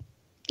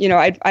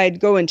 I'd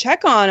go and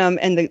check on them,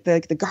 and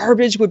the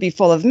garbage would be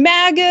full of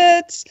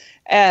maggots,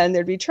 and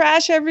there'd be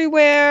trash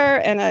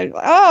everywhere. And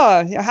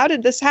how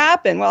did this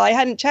happen? Well, I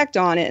hadn't checked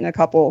on it in a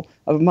couple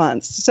of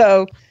months.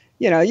 So,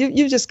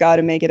 you just got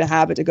to make it a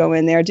habit to go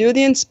in there, do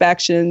the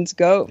inspections,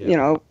 go,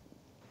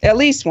 at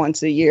least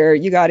once a year.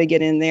 You got to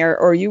get in there,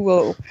 or you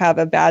will have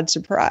a bad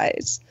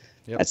surprise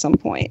at some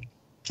point.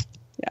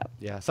 Yeah.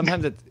 Yeah.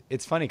 Sometimes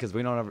it's funny because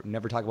we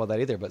never talk about that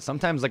either. But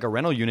sometimes, like a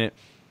rental unit,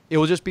 it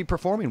will just be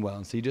performing well,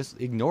 and so you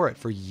just ignore it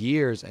for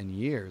years and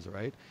years,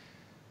 right?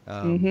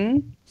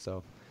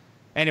 So,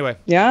 anyway.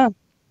 Yeah.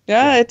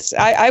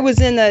 I was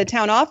in the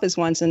town office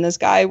once, and this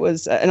guy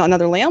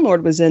another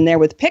landlord was in there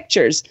with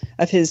pictures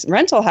of his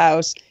rental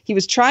house. He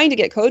was trying to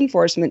get code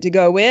enforcement to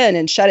go in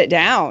and shut it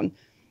down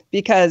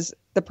because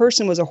the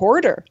person was a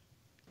hoarder,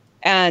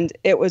 and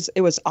it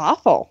was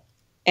awful.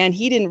 And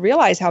he didn't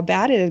realize how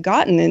bad it had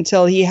gotten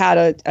until he had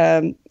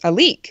a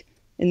leak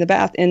in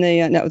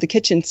the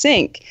kitchen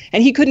sink,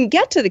 and he couldn't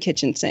get to the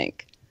kitchen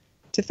sink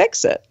to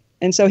fix it.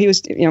 And so he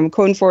was,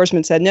 code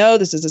enforcement said, "No,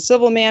 this is a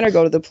civil matter.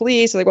 Go to the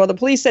police." Like, well, the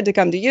police said to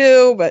come to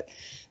you, but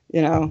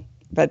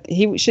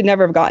he should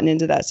never have gotten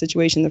into that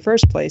situation in the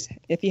first place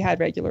if he had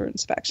regular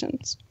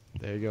inspections.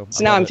 There you go.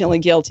 So now I'm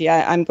feeling guilty.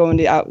 I'm going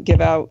to give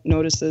out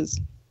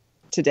notices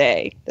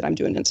today that I'm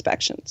doing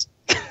inspections.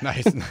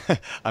 Nice.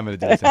 I'm going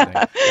to do the same thing.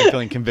 I'm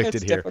feeling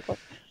convicted here. Difficult.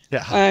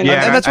 Yeah. And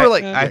that's where,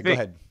 like, I think, go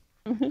ahead.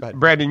 Go ahead.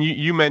 Brandon,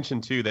 you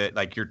mentioned too that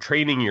like you're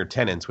training your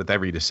tenants with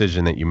every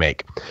decision that you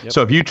make. Yep.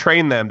 So if you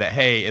train them that,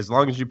 hey, as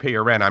long as you pay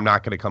your rent, I'm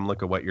not going to come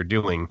look at what you're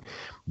doing,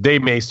 they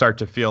may start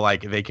to feel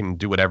like they can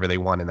do whatever they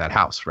want in that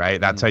house, right?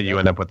 That's how you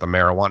end up with the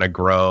marijuana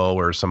grow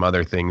or some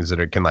other things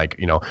that can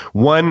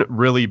one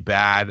really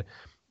bad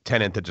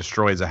tenant that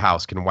destroys a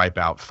house can wipe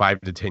out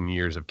 5 to 10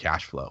 years of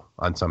cash flow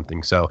on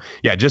something. So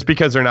yeah, just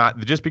because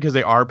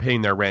they are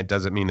paying their rent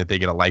doesn't mean that they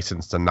get a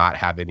license to not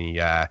have any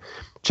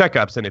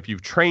checkups. And if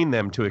you've trained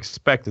them to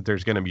expect that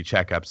there's going to be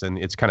checkups, and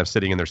it's kind of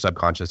sitting in their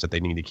subconscious that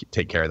they need to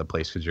take care of the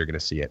place because you're going to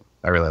see it.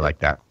 I really like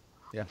that.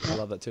 Yeah, I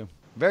love that too.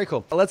 Very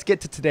cool. Let's get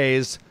to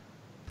today's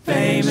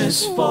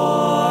Famous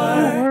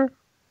Four.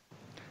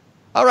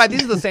 All right,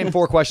 these are the same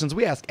 4 questions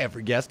we ask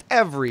every guest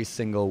every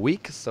single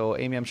week. So,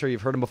 Amy, I'm sure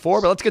you've heard them before,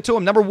 but let's get to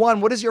them. Number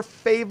 1, what is your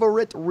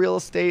favorite real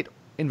estate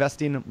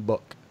investing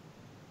book?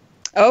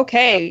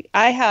 Okay,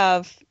 I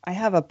have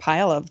a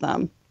pile of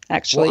them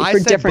actually for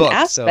different book,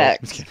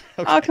 aspects. So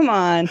okay. Oh, come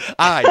on.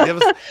 All right,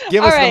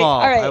 give us them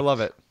all. I love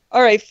it.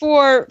 All right,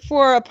 for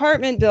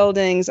apartment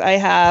buildings, I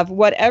have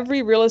What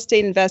Every Real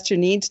Estate Investor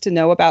Needs to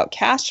Know About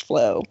Cash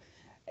Flow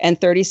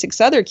and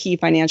 36 Other Key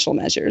Financial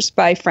Measures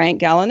by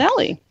Frank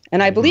Gallinelli.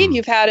 And I believe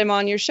you've had him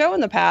on your show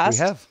in the past.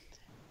 We have.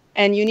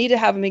 And you need to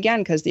have him again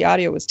because the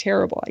audio was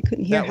terrible. I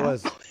couldn't hear him.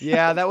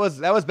 That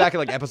was back in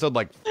like episode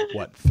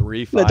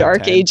 3, 5, the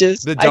dark 10.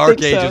 ages. The dark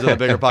ages of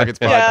the BiggerPockets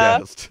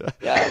podcast.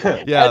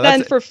 Yeah. And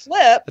then for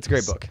Flip. That's a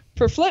great book.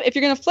 For Flip, if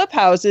you're going to flip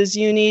houses,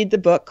 you need the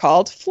book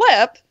called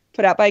Flip,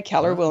 put out by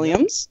Keller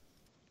Williams.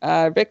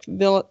 Rick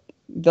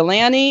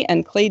Villani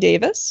and Clay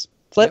Davis.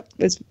 Flip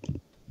is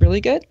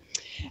really good.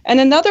 And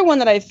another one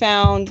that I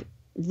found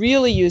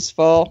really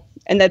useful,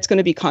 and that's going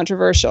to be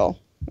controversial.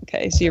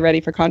 Okay, so you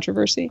ready for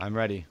controversy? I'm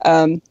ready.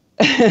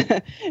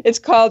 It's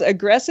called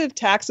Aggressive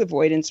Tax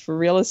Avoidance for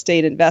Real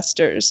Estate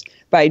Investors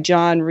by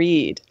John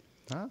Reed.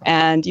 Oh.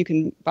 And you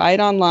can buy it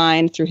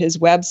online through his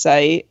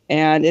website.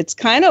 And it's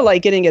kind of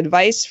like getting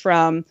advice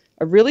from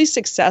a really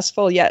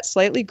successful yet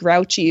slightly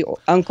grouchy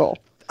uncle.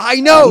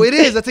 I know, it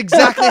is. That's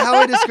exactly how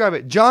I describe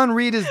it. John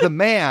Reed is the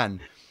man,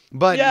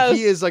 but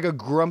he is like a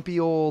grumpy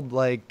old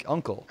like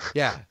uncle.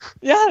 Yeah.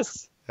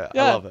 Yes.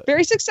 Yeah. I love it.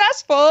 Very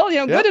successful,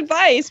 good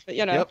advice, but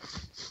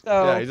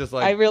So he's just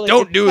like,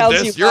 don't do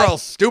this. You're all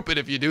stupid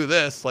if you do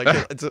this. Like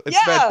it's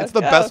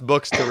the best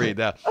books to read.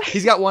 Yeah.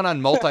 He's got one on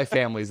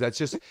multifamilies. That's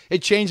just,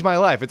 it changed my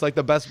life. It's like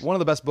one of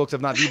the best books, if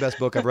not the best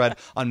book I've read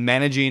on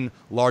managing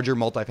larger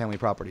multifamily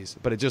properties.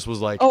 But it just was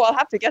like, oh, I'll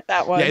have to get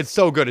that one. Yeah, it's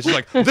so good. It's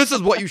just like, this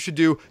is what you should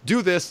do.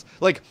 Do this.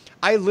 Like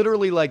I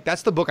literally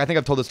that's the book. I think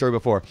I've told this story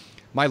before.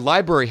 My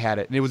library had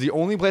it, and it was the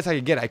only place I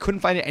could get it. I couldn't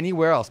find it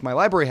anywhere else. My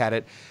library had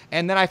it,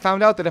 and then I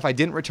found out that if I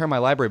didn't return my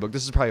library book,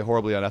 this is probably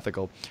horribly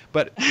unethical,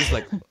 but just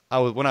like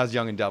when I was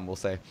young and dumb, we'll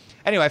say.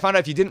 Anyway, I found out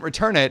if you didn't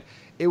return it,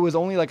 it was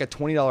only like a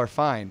 $20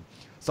 fine.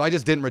 So I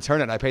just didn't return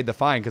it, and I paid the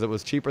fine because it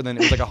was cheaper than,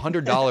 it was like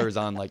 $100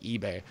 on like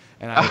eBay,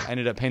 and I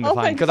ended up paying the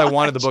fine because I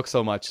wanted the book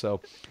so much. So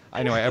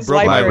anyway, I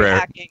broke library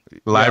hacking.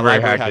 Library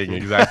hacking,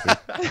 exactly.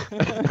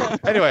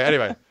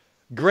 Anyway,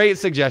 great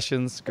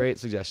suggestions.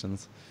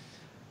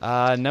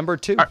 Number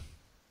 2. All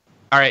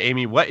right,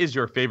 Amy, what is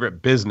your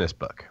favorite business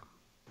book?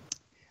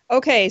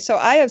 Okay, so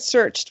I have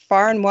searched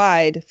far and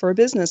wide for a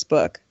business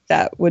book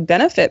that would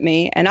benefit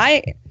me. And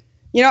I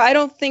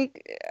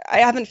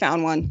haven't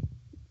found one.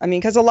 I mean,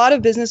 because a lot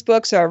of business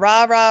books are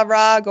rah, rah,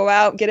 rah, go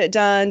out, get it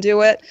done,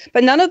 do it.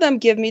 But none of them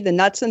give me the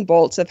nuts and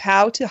bolts of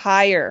how to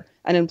hire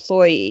an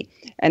employee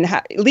and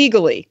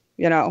legally.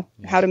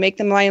 How to make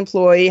them my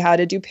employee, how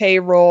to do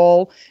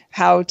payroll,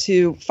 how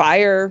to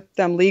fire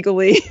them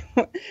legally,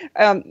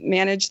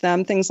 manage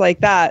them, things like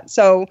that.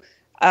 So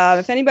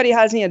if anybody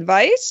has any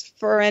advice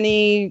for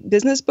any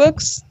business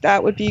books,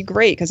 that would be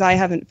great because I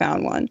haven't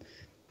found one.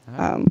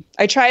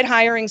 I tried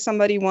hiring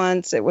somebody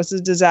once. It was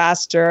a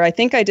disaster. I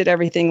think I did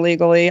everything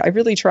legally. I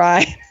really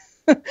tried,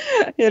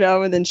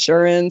 with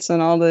insurance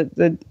and all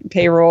the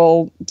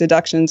payroll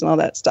deductions and all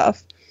that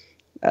stuff.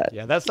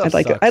 That stuff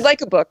I'd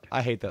like a book.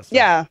 I hate that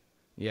stuff.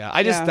 Yeah,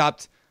 I just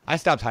stopped. I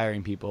stopped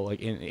hiring people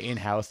like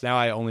in-house. Now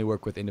I only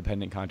work with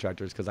independent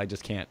contractors because I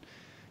just can't.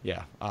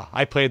 Yeah,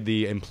 I played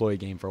the employee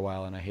game for a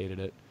while and I hated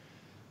it.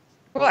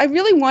 Well, I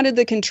really wanted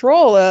the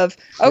control of,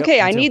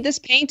 okay, I need this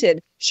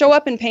painted. Show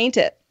up and paint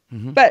it.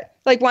 Mm-hmm. But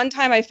like one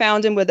time I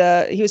found him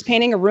he was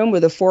painting a room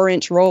with a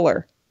 4-inch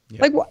roller.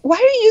 Yep. Like, why are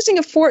you using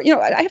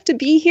I have to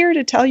be here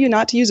to tell you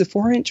not to use a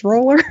 4-inch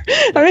roller.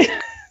 I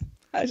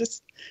mean,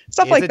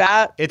 stuff like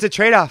that. It's a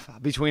trade-off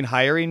between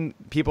hiring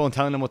people and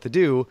telling them what to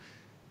do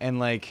and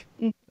like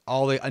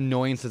all the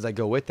annoyances that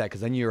go with that.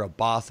 Because then you're a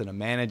boss and a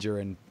manager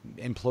and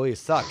employees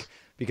suck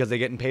because they're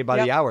getting paid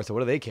by the hour. So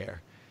what do they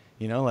care?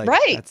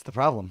 Right. That's the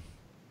problem.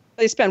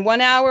 They spend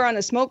 1 hour on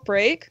a smoke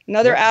break,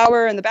 another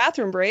hour in the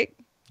bathroom break.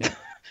 Yeah.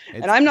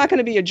 And I'm not going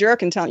to be a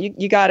jerk and tell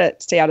you got to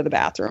stay out of the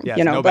bathroom. Yes,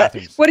 no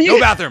bathrooms. What do you? No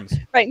bathrooms.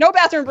 Right. No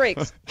bathroom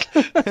breaks.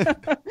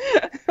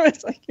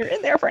 It's like you're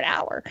in there for an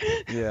hour.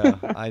 Yeah,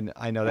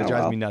 I know that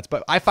drives me nuts.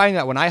 But I find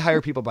that when I hire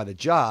people by the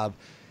job,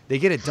 they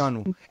get it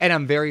done. And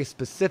I'm very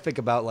specific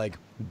about like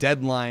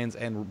deadlines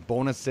and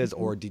bonuses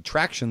or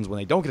detractions when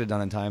they don't get it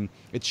done in time.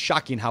 It's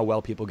shocking how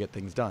well people get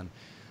things done.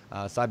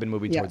 So I've been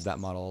moving towards that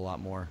model a lot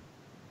more.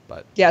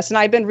 But yes, and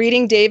I've been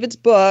reading David's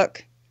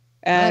book.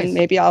 And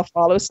maybe I'll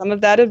follow some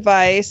of that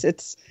advice.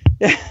 It's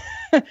Wait,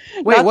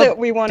 that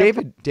we want.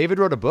 David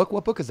wrote a book.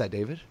 What book is that,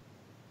 David?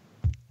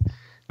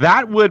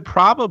 That would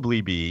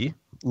probably be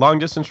Long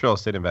Distance Real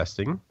Estate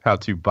Investing: How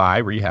to Buy,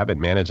 Rehab, and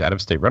Manage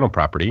Out-of-State Rental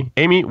Property.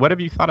 Amy, what have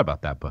you thought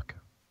about that book?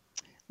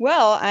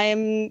 Well,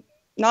 I'm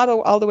not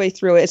all the way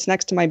through it. It's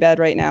next to my bed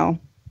right now.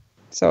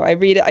 So I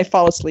read it. I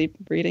fall asleep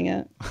reading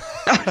it.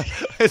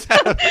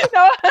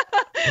 No,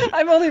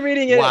 I'm only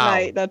reading it at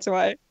night. That's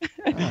why.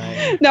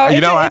 Right. No,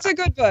 it's a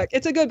good book.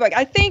 It's a good book.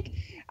 I think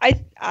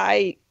I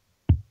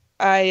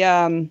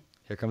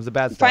here comes the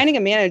bad stuff. Finding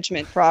a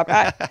management prop.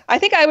 I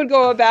think I would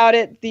go about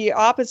it the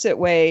opposite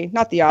way.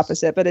 Not the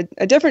opposite, but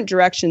a different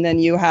direction than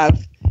you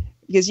have,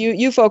 because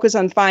you focus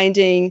on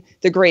finding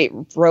the great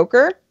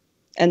broker,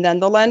 and then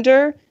the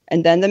lender,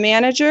 and then the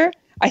manager.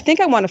 I think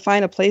I want to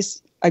find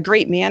a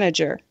great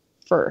manager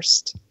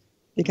first,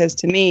 because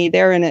to me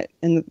they're in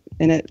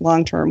it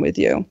long term with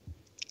you,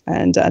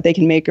 and they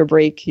can make or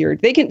break your.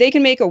 They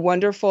can make a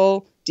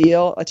wonderful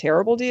deal, a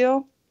terrible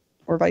deal,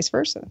 or vice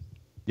versa.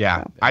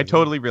 Yeah, I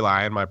totally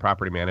rely on my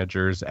property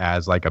managers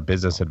as like a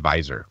business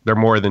advisor. They're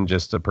more than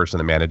just a person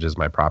that manages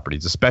my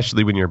properties,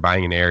 especially when you're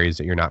buying in areas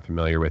that you're not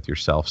familiar with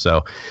yourself.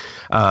 So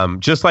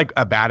just like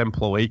a bad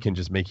employee can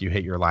just make you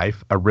hate your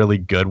life, a really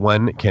good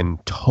one can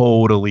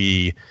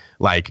totally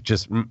like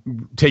just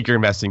take your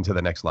investing to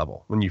the next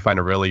level. When you find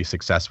a really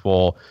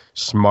successful,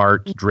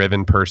 smart,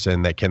 driven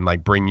person that can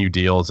like bring you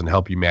deals and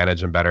help you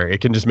manage them better,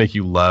 it can just make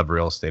you love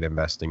real estate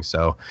investing.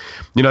 So,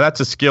 that's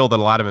a skill that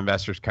a lot of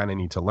investors kind of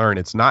need to learn.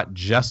 It's not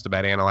just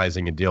about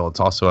analyzing a deal. It's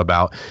also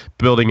about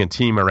building a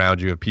team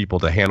around you of people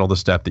to handle the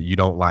stuff that you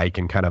don't like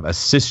and kind of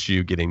assist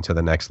you getting to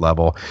the next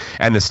level.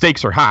 And the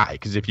stakes are high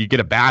because if you get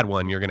a bad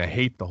one, you're going to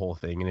hate the whole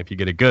thing. And if you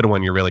get a good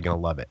one, you're really going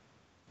to love it.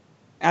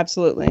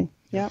 Absolutely.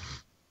 Yeah.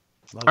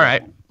 All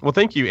right. Well,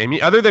 thank you,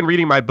 Amy. Other than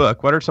reading my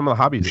book, what are some of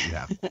the hobbies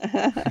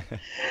that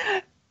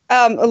you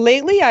have?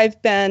 Lately,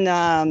 I've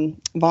been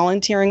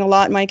volunteering a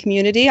lot in my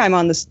community. I'm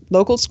on the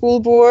local school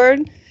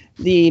board,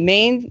 the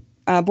Maine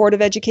Board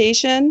of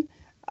Education.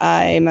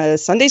 I'm a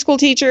Sunday school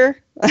teacher,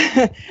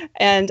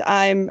 and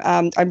I'm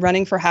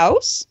running for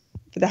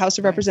the House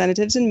of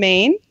Representatives in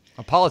Maine.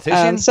 A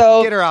politician?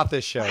 So get her off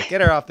this show. Get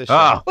her off this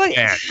show.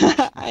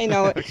 Oh, I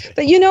know it.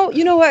 But you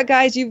know what,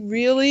 guys? You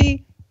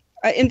really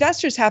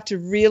investors have to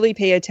really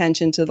pay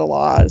attention to the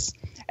laws,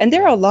 and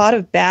there are a lot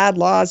of bad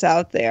laws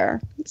out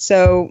there.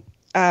 So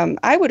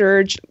I would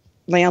urge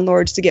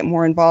landlords to get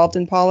more involved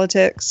in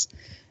politics.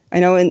 I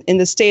know in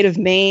the state of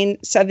Maine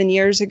 7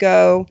 years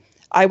ago,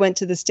 I went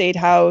to the state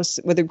house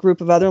with a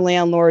group of other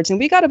landlords, and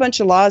we got a bunch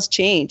of laws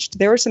changed.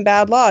 There were some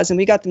bad laws, and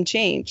we got them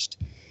changed.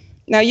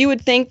 Now, you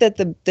would think that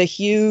the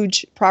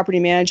huge property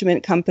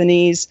management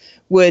companies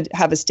would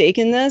have a stake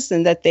in this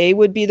and that they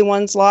would be the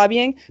ones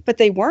lobbying, but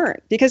they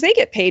weren't because they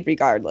get paid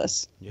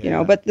regardless.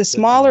 Yeah, but the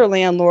smaller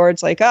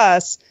landlords like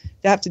us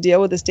that have to deal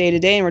with this day to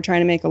day and we're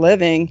trying to make a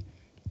living,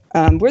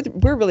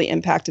 we're really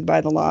impacted by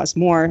the laws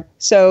more.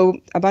 So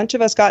a bunch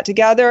of us got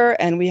together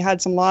and we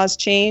had some laws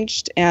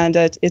changed, and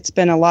it's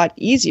been a lot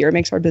easier. It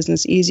makes our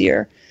business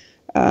easier.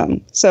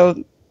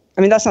 So,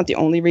 that's not the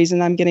only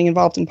reason I'm getting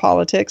involved in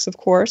politics, of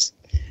course.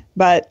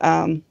 But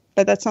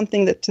that's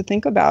something to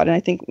think about. And I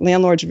think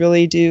landlords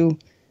really do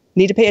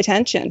need to pay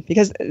attention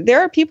because there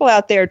are people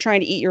out there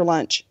trying to eat your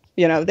lunch.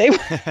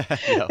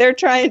 They're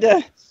trying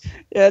to,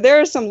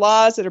 there are some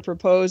laws that are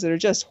proposed that are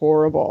just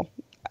horrible.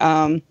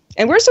 And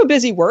we're so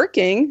busy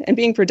working and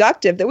being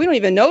productive that we don't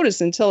even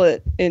notice until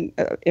it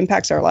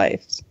impacts our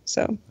lives.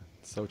 So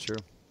true.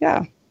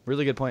 Yeah.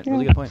 Really good point. Yeah.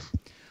 Really good point.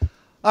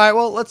 All right.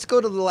 Well, let's go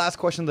to the last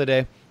question of the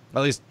day.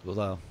 At least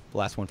the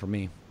last one for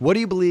me. What do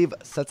you believe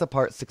sets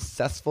apart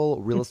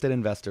successful real estate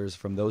investors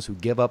from those who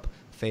give up,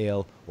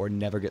 fail, or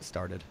never get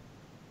started?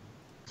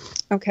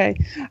 Okay.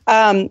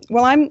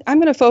 Well, I'm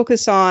going to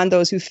focus on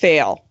those who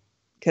fail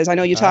because I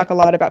know you talk a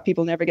lot about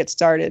people who never get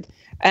started.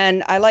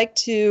 And I like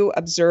to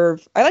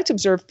observe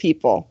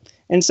people.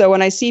 And so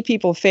when I see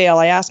people fail,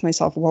 I ask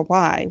myself, well,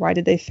 why? Why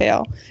did they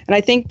fail? And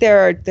I think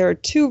there are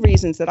two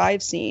reasons that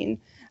I've seen.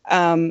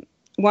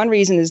 One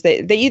reason is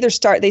they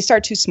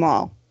start too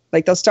small.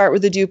 Like they'll start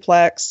with a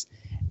duplex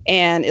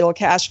and it'll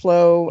cash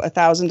flow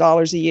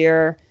 $1,000 a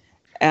year.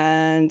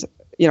 And,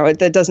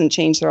 that doesn't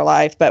change their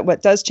life. But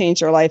what does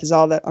change their life is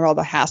all the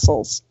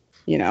hassles.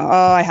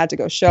 I had to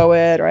go show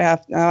it, or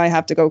I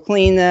have to go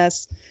clean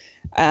this.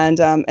 And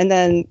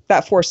then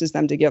that forces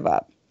them to give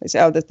up. They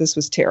say, this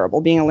was terrible.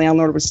 Being a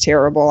landlord was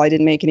terrible. I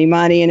didn't make any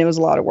money and it was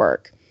a lot of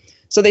work.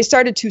 So they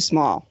started too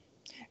small.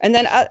 And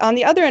then on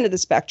the other end of the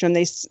spectrum,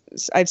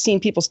 I've seen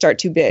people start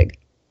too big.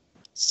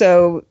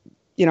 So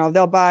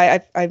they'll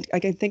buy, I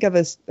can think of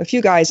a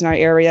few guys in our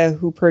area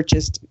who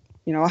purchased,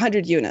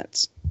 100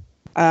 units.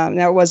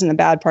 Now, it wasn't a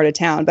bad part of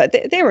town, but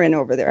they were in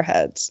over their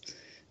heads,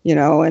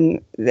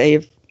 and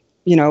they've,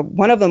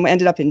 one of them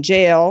ended up in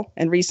jail,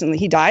 and recently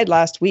he died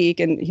last week,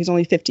 and he's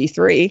only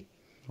 53.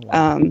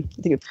 Wow.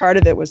 I think part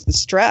of it was the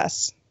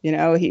stress,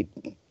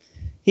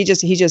 he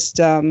just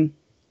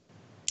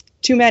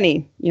too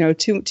many,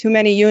 too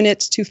many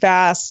units, too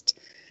fast,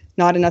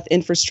 not enough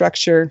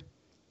infrastructure,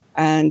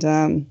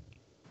 and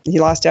he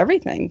lost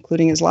everything,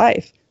 including his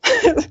life.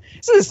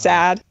 This is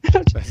sad.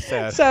 That's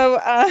sad.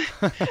 So,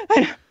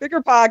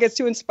 bigger pockets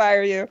to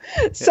inspire you.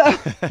 So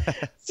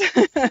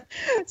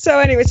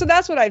anyway, so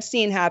that's what I've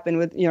seen happen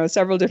with,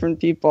 several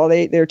different people.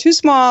 They're too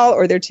small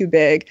or they're too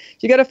big.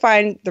 You got to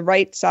find the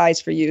right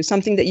size for you,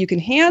 something that you can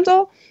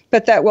handle,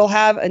 but that will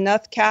have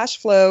enough cash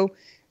flow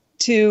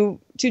to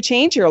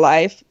change your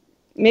life.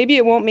 Maybe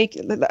it won't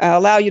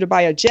allow you to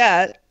buy a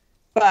jet,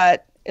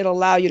 but it'll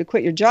allow you to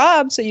quit your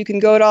job so you can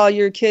go to all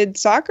your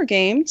kids' soccer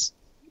games,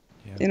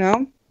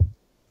 Yeah.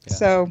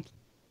 So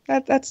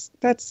that's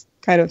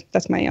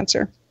my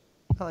answer.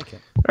 I like it.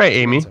 All right,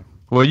 Amy.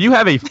 Well, you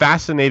have a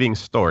fascinating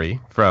story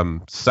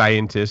from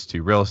scientist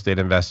to real estate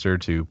investor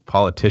to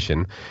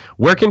politician.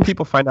 Where can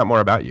people find out more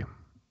about you?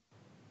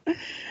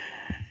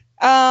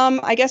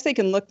 I guess they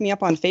can look me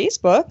up on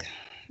Facebook.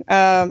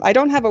 I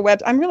don't have a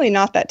web. I'm really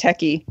not that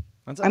techie.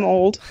 I'm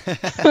old.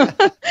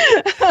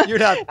 You're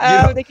not.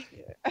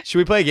 Should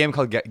we play a game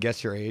called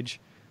Guess Your Age?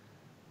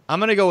 I'm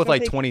going to go with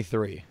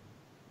 23.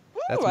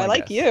 Oh, I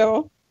like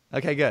you.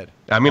 Okay, good.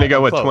 I'm going to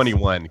go with Close.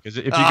 21 because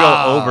if you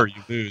go over,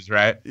 you lose,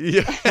 right?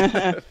 Yeah,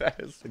 that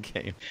is the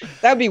game.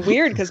 That would be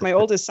weird because my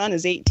oldest son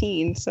is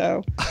 18,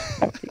 so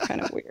that would be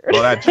kind of weird.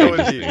 Well, that That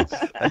would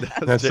changes.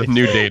 be- That's some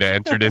new data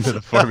entered into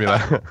the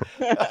formula.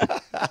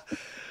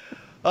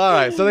 All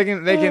right, so they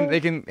can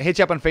hit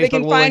you up on Facebook.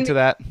 can We'll link find to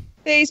that.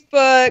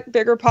 Facebook,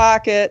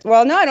 BiggerPocket.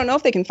 Well, no, I don't know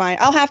if they can find.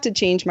 I'll have to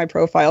change my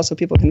profile so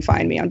people can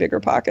find me on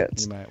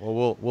BiggerPockets. You might.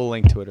 Well, we'll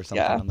link to it or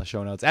something Yeah. on the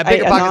show notes at I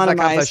BiggerPockets.com.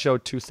 anonymize. Show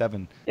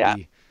 27. Yeah.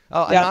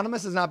 Oh, Yeah.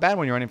 anonymous is not bad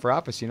when you're running for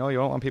office. You know, you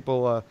don't want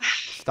people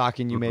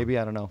stalking you. Maybe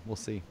I don't know. We'll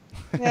see.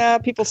 Yeah,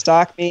 people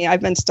stalk me.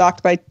 I've been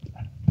stalked by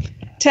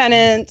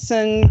tenants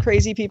and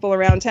crazy people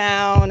around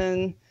town,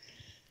 and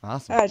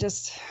Awesome. I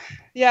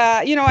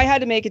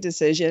had to make a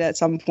decision at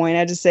some point. I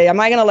had to say, am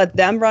I going to let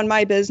them run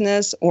my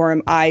business or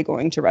am I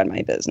going to run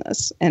my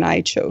business? And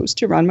I chose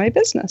to run my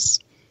business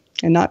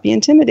and not be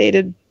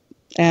intimidated.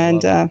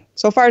 And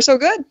so far, so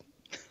good.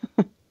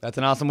 That's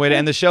an awesome way to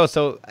end the show.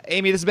 So,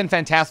 Amy, this has been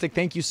fantastic.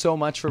 Thank you so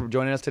much for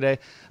joining us today.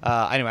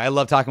 Anyway, I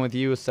love talking with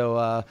you.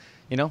 So,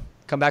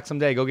 come back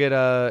someday. Go get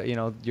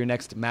your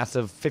next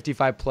massive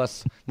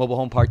 55-plus mobile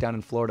home park down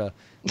in Florida.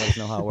 Let us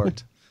know how it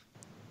worked.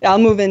 I'll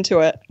move into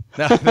it.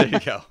 No, there you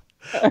go.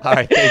 All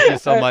right. Thank you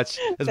so much.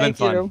 It's been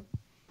fun. You.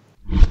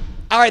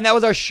 All right. And that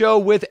was our show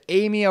with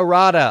Amy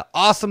Arata.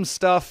 Awesome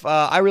stuff.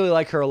 I really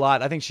like her a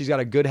lot. I think she's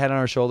got a good head on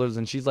her shoulders,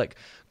 and she's like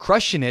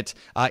crushing it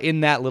in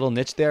that little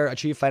niche there.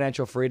 Achieve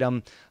financial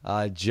freedom,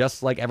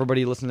 just like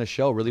everybody listening to the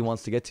show really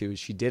wants to get to.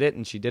 She did it,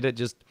 and she did it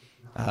just,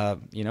 I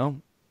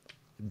don't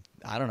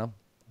know,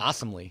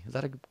 awesomely. Is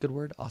that a good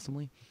word?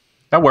 Awesomely?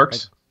 That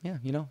works. Yeah,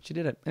 she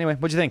did it. Anyway,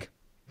 what'd you think?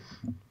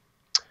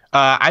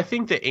 I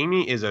think that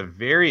Amy is a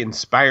very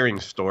inspiring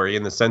story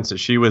in the sense that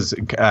she was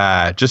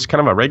just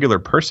kind of a regular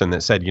person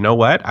that said, you know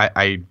what,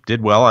 I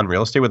did well on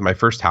real estate with my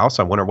first house.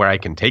 I wonder where I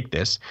can take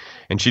this.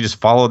 And she just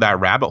followed that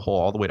rabbit hole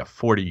all the way to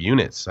 40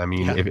 units. I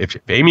mean, if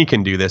Amy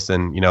can do this,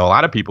 then, a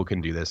lot of people can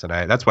do this. And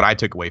that's what I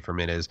took away from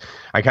it is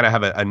I kind of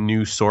have a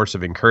new source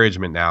of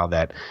encouragement now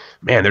that,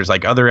 man, there's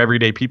like other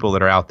everyday people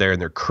that are out there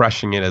and they're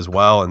crushing it as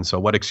well. And so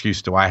what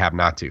excuse do I have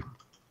not to?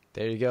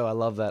 There you go. I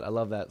love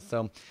that.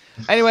 So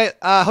anyway,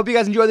 hope you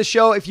guys enjoy the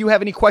show. If you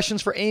have any questions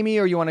for Amy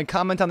or you want to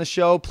comment on the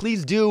show,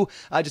 please do.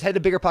 Just head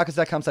to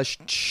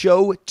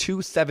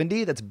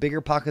biggerpockets.com/show270. That's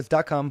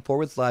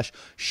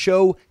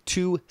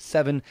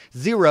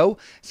biggerpockets.com/show270.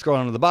 Scroll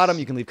down to the bottom.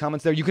 You can leave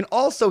comments there. You can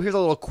also, here's a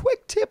little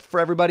quick tip for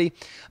everybody.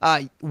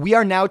 We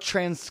are now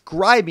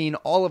transcribing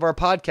all of our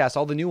podcasts,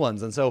 all the new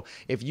ones. And so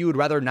if you would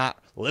rather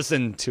not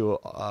listen to,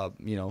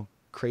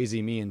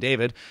 crazy me and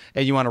David,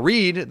 and you want to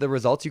read the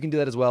results, you can do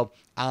that as well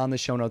on the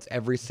show notes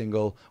every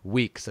single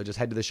week. So just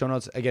head to the show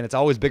notes. Again, it's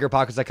always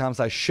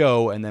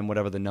biggerpockets.com/show and then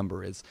whatever the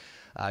number is.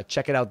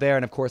 Check it out there.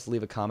 And of course,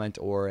 leave a comment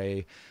or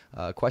a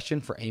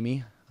question for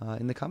Amy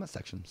in the comment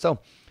section. So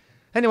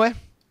anyway,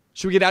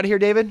 should we get out of here,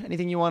 David?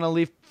 Anything you want to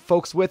leave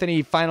folks with?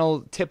 Any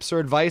final tips or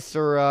advice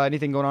or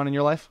anything going on in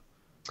your life?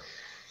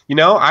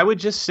 I would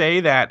just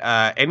say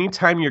that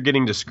anytime you're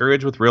getting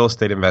discouraged with real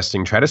estate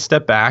investing, try to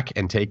step back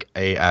and take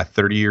a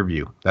 30-year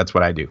view. That's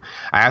what I do.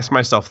 I ask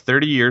myself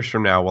 30 years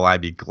from now, will I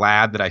be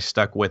glad that I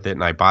stuck with it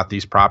and I bought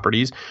these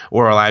properties?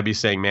 Or will I be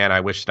saying, man, I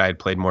wish that I had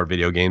played more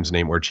video games and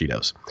ate more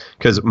Cheetos?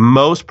 Because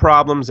most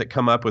problems that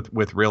come up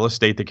with real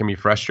estate that can be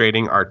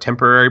frustrating are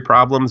temporary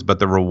problems, but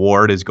the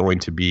reward is going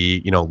to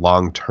be,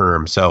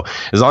 long-term. So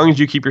as long as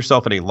you keep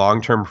yourself in a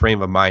long-term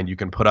frame of mind, you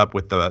can put up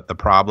with the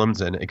problems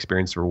and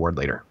experience the reward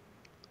later.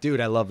 Dude,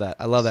 I love that.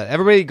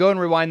 Everybody go and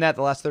rewind that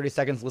the last 30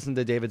 seconds. Listen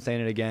to David saying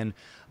it again,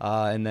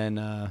 and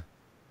then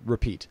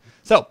repeat.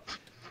 So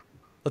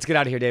let's get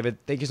out of here, David.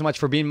 Thank you so much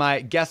for being my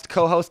guest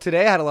co-host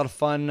today. I had a lot of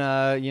fun,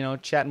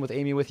 chatting with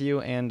Amy with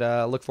you, and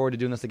look forward to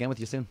doing this again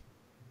with you soon.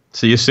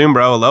 See you soon,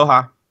 bro.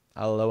 Aloha.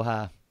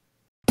 Aloha.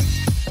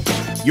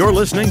 You're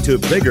listening to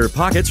Bigger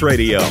Pockets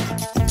Radio,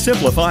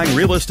 simplifying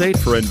real estate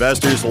for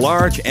investors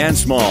large and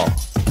small.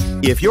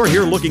 If you're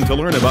here looking to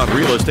learn about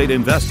real estate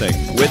investing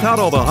without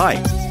all the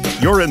hype,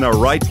 you're in the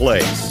right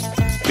place.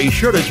 Be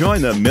sure to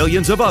join the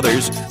millions of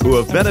others who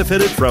have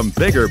benefited from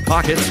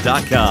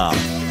BiggerPockets.com,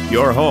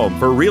 your home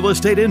for real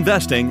estate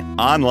investing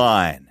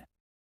online.